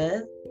know,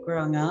 with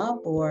growing up,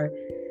 or,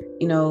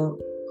 you know,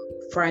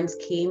 friends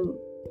came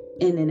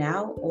in and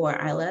out,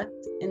 or I left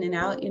in and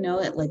out, you know,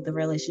 like the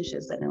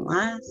relationships that didn't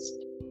last.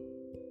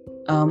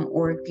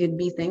 Or it could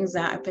be things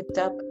that I picked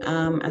up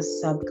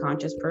as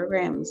subconscious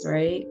programs,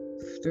 right?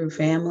 Through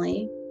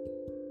family,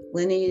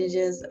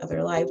 lineages,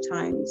 other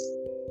lifetimes.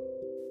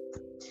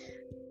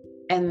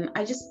 And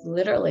I just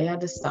literally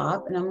had to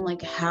stop. And I'm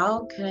like,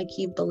 how can I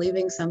keep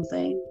believing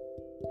something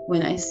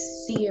when I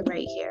see it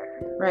right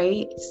here,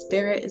 right?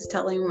 Spirit is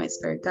telling me, my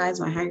spirit guides,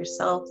 my higher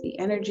self, the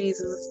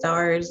energies of the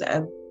stars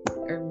are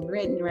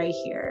written right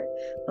here.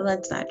 Well,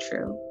 that's not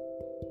true.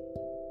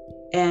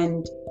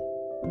 And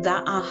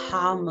that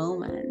aha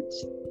moment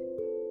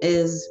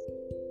is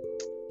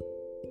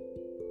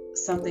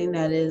something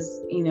that is,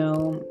 you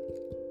know,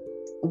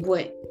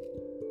 what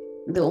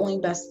the only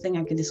best thing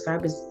I could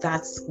describe is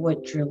that's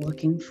what you're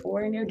looking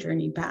for in your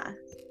journey path.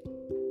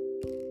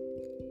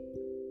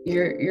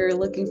 You're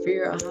looking for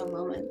your aha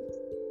moment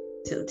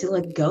to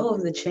let go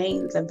of the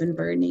chains that have been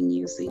burdening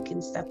you, so you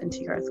can step into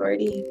your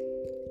authority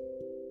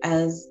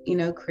as, you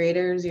know,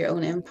 creators, your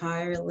own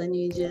empire,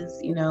 lineages,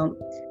 you know,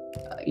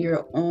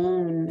 your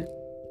own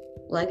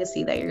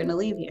legacy that you're going to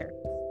leave here.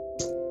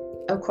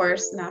 Of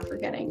course, not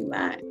forgetting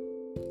that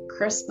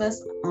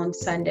Christmas on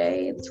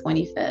Sunday, the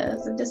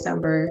 25th of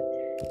December,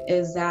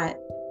 is that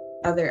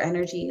other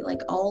energy.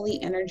 Like, all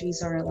the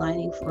energies are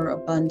aligning for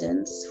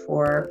abundance,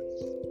 for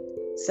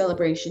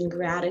celebration,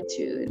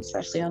 gratitude,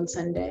 especially on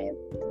Sunday.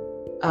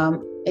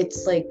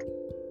 It's like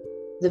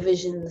the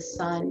vision, the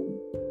sun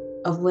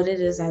of what it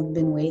is I've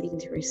been waiting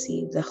to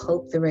receive, the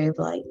hope, the ray of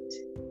light.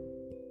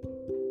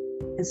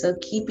 And so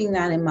keeping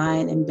that in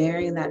mind and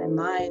bearing that in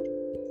mind,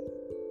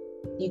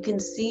 you can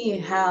see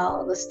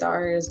how the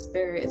stars,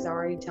 spirit is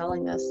already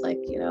telling us, like,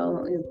 you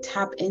know,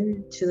 tap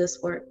into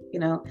this work, you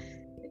know,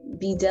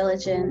 be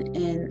diligent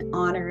in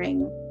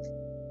honoring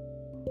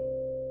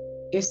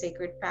your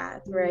sacred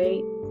path,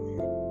 right?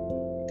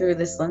 Through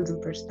this lens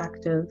of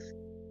perspective,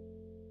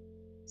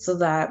 so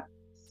that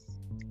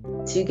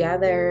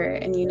together,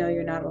 and you know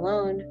you're not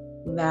alone,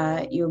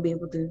 that you'll be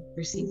able to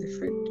receive the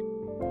fruit.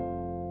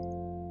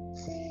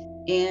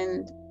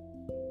 And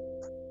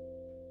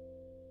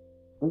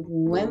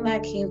when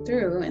that came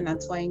through, and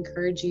that's why I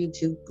encourage you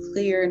to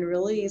clear and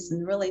release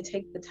and really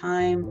take the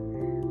time,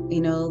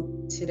 you know,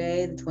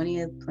 today, the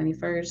 20th,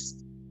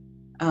 21st,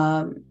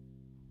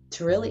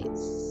 to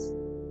release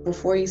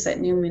before you set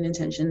new moon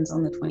intentions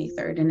on the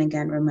 23rd. And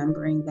again,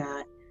 remembering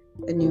that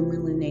the new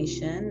moon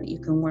lunation, you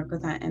can work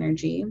with that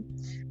energy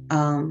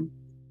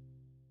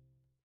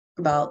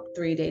about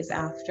 3 days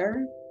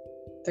after,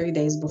 3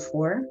 days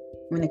before,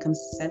 when it comes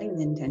to setting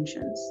the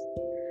intentions.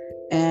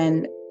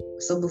 And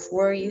so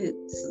before you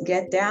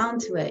get down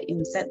to it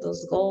and set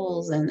those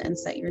goals and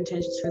set your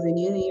intentions for the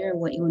new year,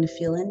 what you want to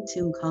feel into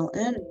and call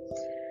in.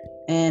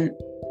 And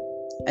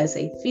I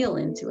say feel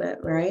into it,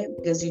 right?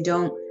 Because you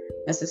don't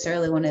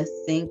necessarily want to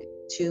think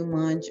too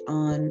much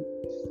on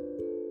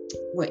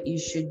what you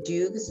should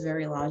do is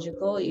very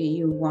logical.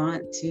 You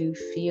want to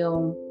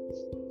feel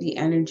the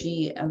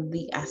energy of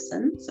the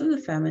essence of the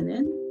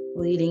feminine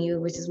leading you,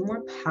 which is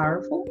more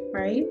powerful,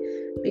 right?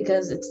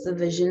 Because it's the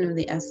vision of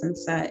the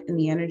essence that and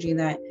the energy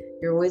that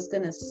you're always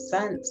going to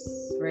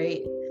sense,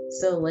 right?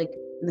 So like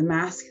the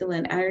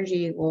masculine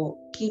energy will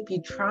keep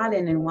you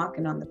trotting and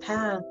walking on the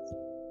path,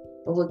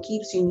 but what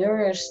keeps you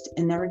nourished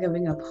and never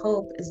giving up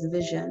hope is the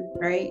vision,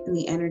 right? And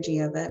the energy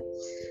of it.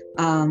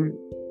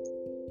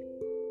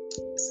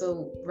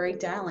 So write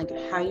down like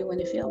how you want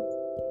to feel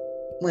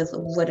with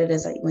what it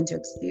is that you want to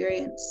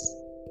experience.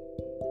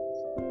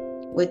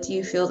 What do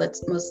you feel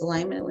that's most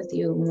alignment with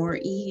you, more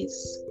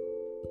ease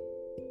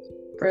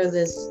for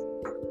this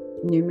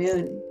new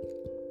moon?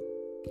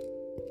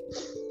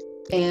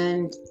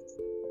 And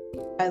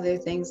other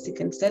things to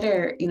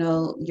consider,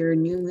 your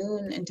new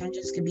moon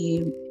intentions could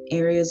be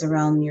areas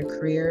around your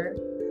career,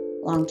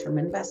 long-term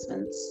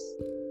investments,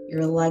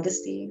 your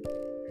legacy,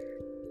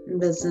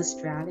 business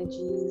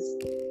strategies,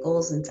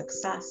 goals and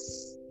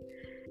success.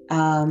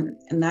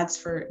 And that's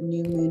for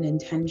new moon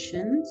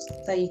intentions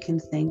that you can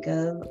think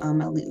of,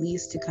 at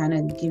least to kind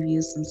of give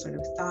you some sort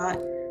of thought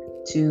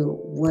to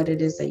what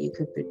it is that you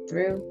could put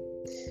through.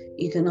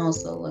 You can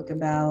also look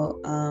about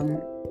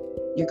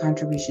your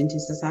contribution to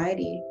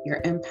society,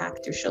 your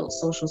impact, your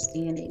social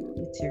standing,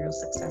 material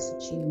success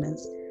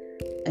achievements.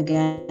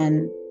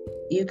 Again,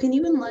 you can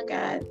even look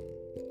at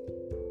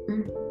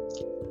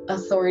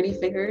authority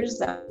figures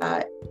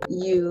that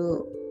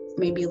you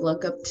maybe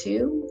look up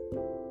to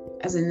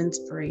as an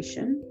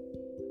inspiration.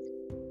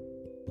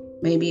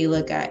 Maybe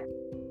look at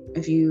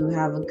if you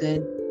have a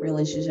good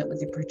relationship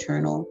with your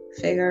paternal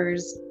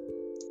figures,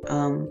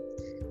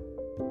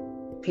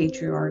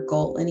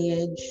 patriarchal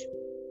lineage,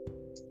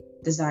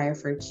 desire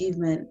for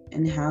achievement,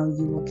 and how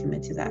you will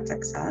commit to that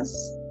success.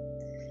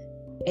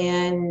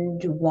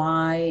 And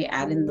why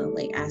add in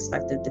the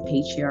aspect of the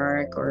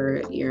patriarch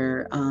or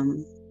your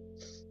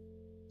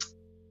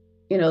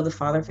the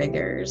father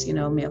figures,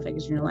 male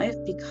figures in your life,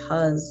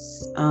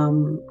 because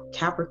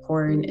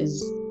Capricorn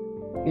is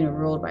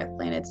ruled by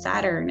planet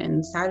Saturn,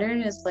 and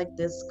Saturn is like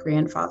this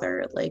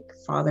grandfather,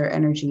 father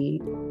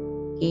energy.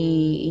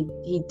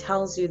 He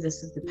tells you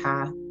this is the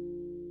path,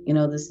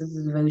 this is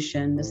the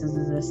devotion, this is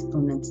the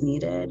discipline that's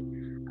needed,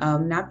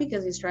 not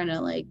because he's trying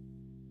to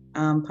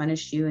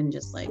punish you and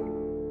just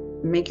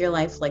make your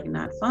life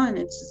not fun.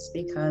 It's just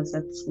because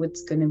that's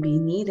what's going to be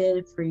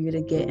needed for you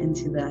to get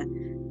into the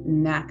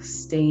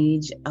next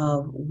stage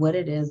of what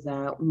it is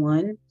that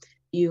one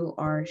you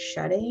are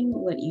shedding,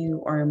 what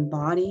you are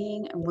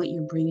embodying, and what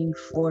you're bringing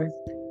forth.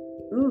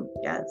 Ooh,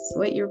 yes,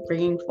 what you're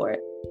bringing forth.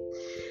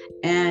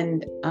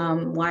 And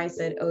why I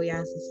said oh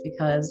yes is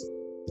because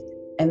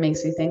it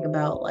makes me think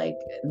about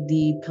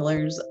the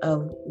pillars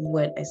of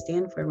what I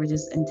stand for, which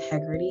is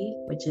integrity,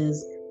 which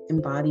is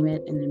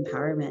embodiment and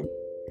empowerment.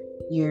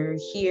 You're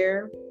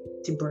here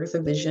to birth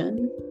a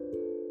vision.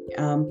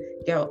 You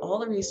have all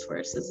the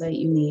resources that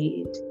you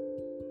need.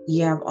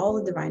 You have all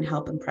the divine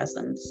help and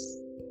presence.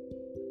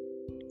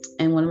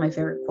 And one of my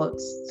favorite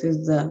quotes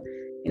through the,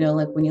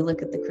 when you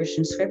look at the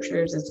Christian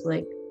scriptures, it's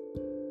when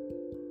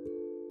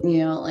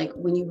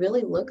you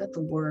really look at the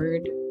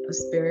word of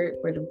spirit,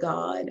 word of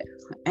God,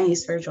 any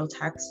spiritual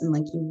text, and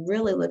you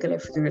really look at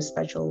it through a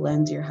special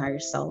lens, your higher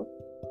self,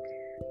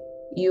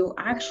 you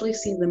actually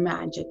see the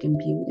magic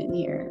imbued in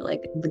here.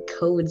 The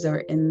codes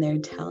are in there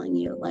telling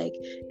you,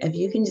 if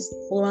you can just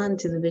hold on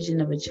to the vision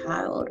of a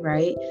child,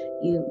 right?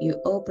 You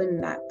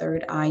open that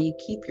third eye, you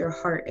keep your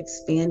heart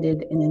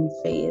expanded and in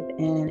faith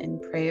and in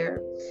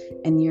prayer,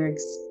 and you're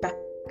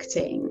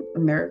expecting a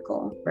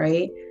miracle,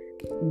 right?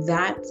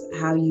 That's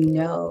how you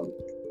know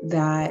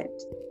that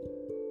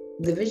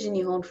the vision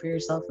you hold for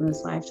yourself in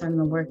this lifetime,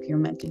 the work you're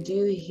meant to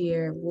do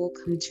here will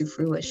come to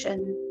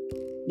fruition,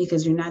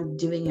 because you're not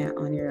doing it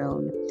on your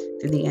own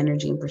through the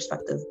energy and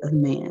perspective of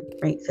man,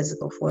 right?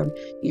 Physical form.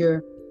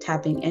 You're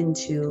tapping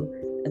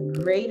into a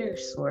greater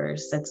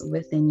source that's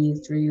within you,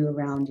 through you,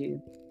 around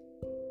you.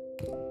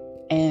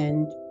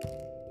 And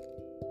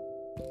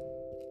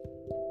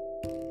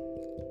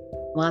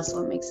that's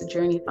what makes the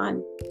journey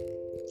fun.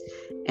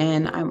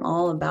 And I'm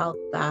all about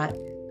that,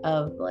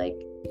 of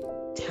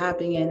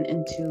tapping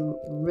into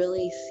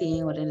really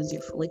seeing what it is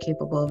you're fully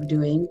capable of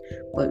doing,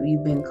 what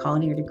you've been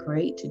called here to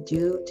create, to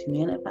do, to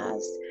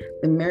manifest,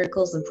 the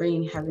miracles of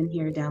bringing heaven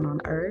here down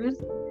on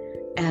earth,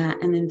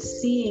 and then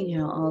seeing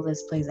how all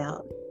this plays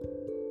out.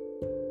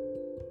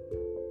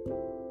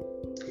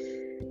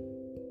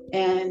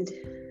 And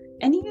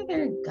any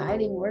other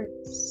guiding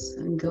words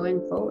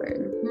going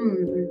forward?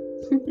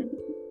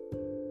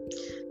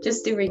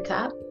 Just to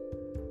recap,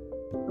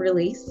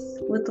 release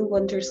with the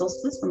winter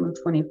solstice on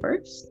the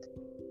 21st.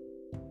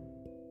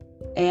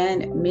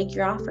 And make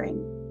your offering.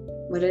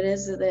 What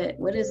is it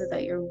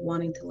that you're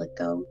wanting to let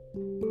go?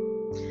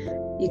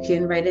 You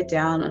can write it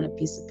down on a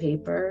piece of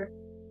paper,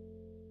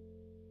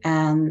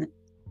 and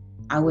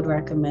I would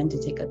recommend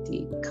to take a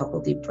couple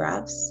deep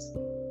breaths,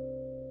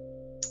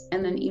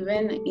 and then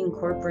even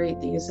incorporate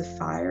the use of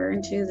fire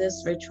into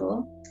this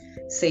ritual,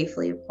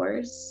 safely, of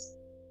course.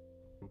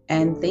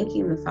 and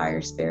thanking the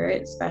fire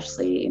spirit,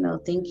 especially,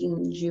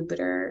 thanking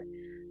Jupiter,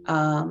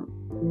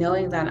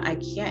 knowing that I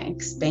can't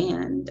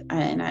expand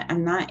and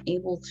I'm not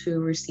able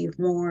to receive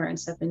more and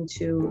step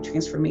into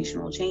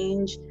transformational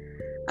change,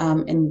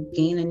 and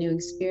gain a new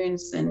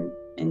experience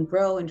and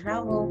grow and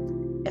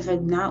travel if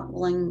I'm not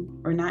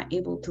willing or not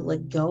able to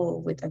let go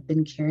of what I've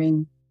been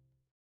carrying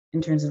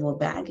in terms of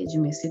baggage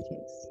in my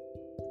suitcase.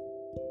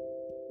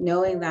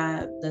 Knowing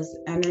that this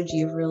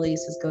energy of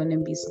release is going to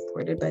be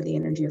supported by the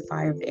energy of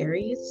fire of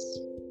Aries,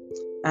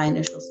 that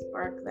initial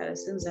spark, that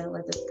as soon as I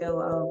let this go,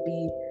 I'll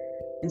be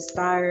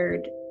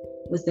inspired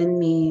within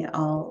me.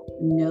 I'll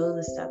know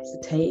the steps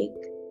to take,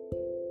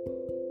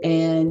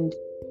 and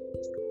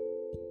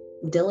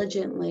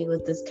diligently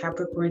with this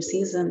Capricorn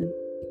season,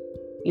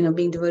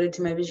 being devoted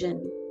to my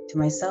vision, to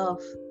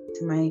myself,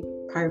 to my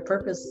higher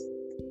purpose,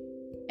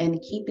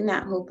 and keeping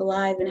that hope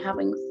alive and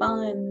having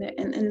fun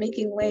and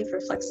making way for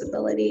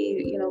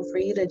flexibility, for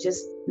you to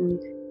just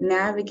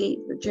navigate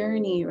the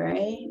journey,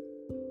 right?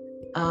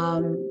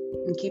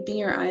 And keeping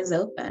your eyes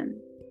open,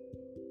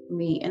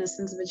 the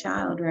innocence of a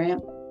child, right?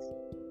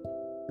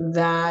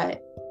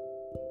 That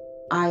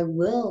I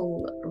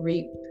will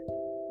reap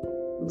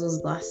those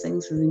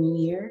blessings for the new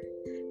year,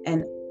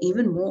 and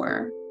even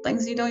more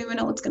things you don't even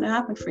know what's going to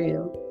happen for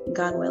you,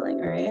 God willing,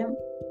 right?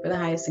 For the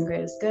highest and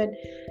greatest good.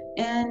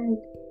 And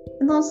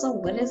also,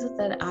 what is it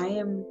that I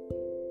am,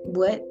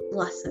 what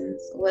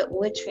lessons,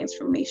 what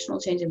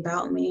transformational change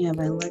about me have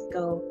I let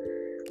go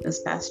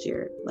this past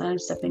year that I'm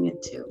stepping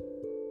into?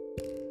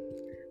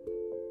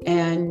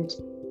 And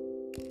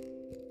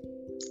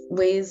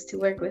ways to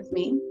work with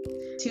me,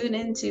 tune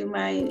into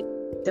my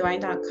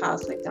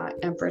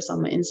divine.cosmic.empress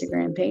on my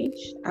Instagram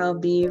page. I'll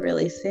be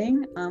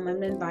releasing, I'm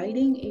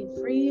inviting a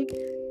free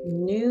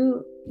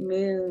new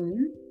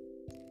moon,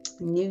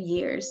 New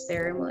Year's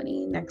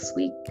ceremony next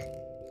week.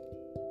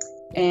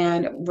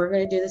 And we're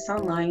going to do this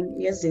online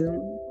via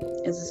Zoom.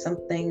 This is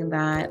something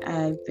that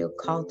I feel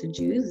called to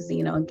do.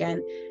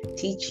 Again,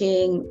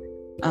 teaching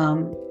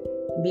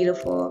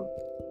beautiful,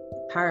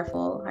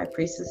 powerful high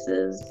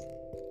priestesses,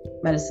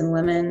 medicine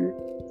women,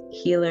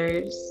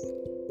 healers,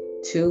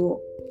 to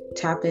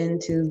tap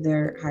into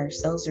their higher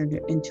selves, or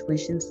their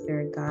intuitions,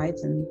 their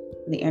guides, and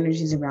the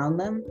energies around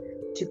them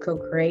to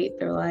co-create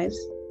their lives.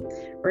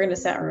 We're going to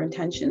set our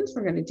intentions.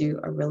 We're going to do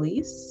a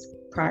release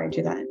prior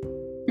to that.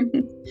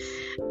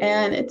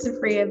 And it's a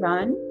free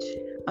event.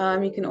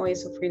 You can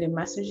always feel free to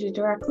message me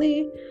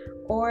directly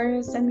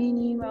or send me an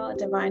email at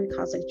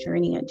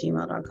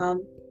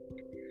divinecosmicjourney@gmail.com.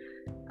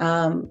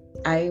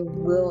 I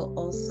will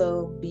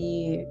also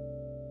be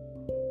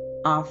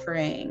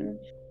offering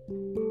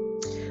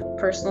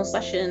personal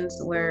sessions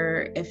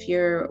where, if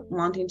you're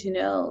wanting to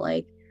know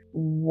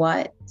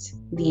what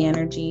the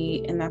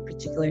energy in that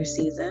particular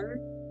season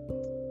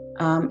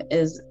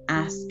is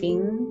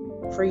asking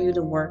for you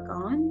to work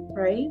on,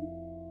 right?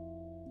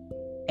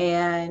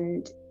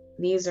 And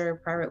these are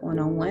private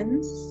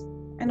one-on-ones.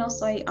 And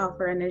also I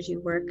offer energy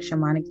work,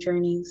 shamanic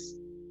journeys.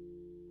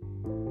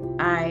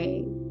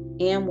 I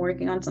am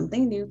working on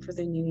something new for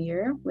the new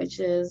year, which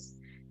is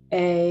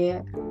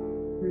a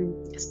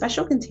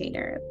special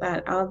container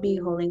that I'll be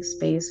holding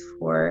space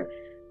for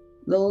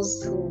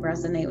those who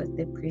resonate with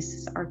the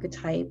priestess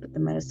archetype, the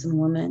medicine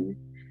woman.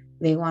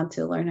 They want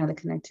to learn how to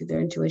connect to their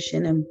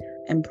intuition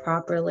and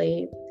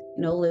properly,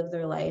 live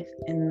their life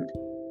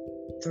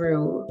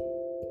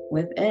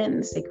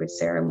within sacred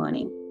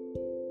ceremony,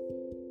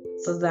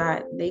 so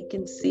that they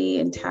can see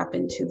and tap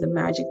into the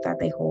magic that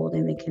they hold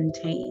and they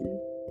contain,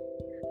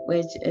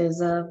 which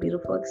is a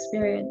beautiful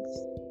experience.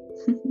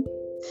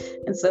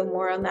 And so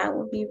more on that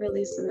will be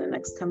released in the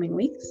next coming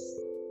weeks.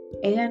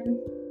 And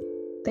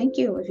thank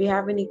you. If you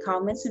have any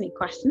comments, any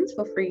questions,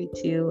 feel free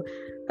to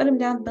put them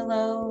down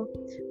below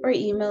or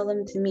email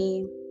them to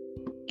me.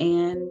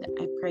 And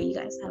I pray you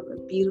guys have a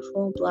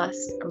beautiful,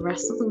 blessed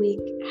rest of the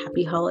week.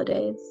 Happy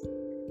holidays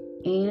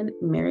and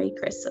Merry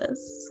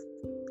Christmas.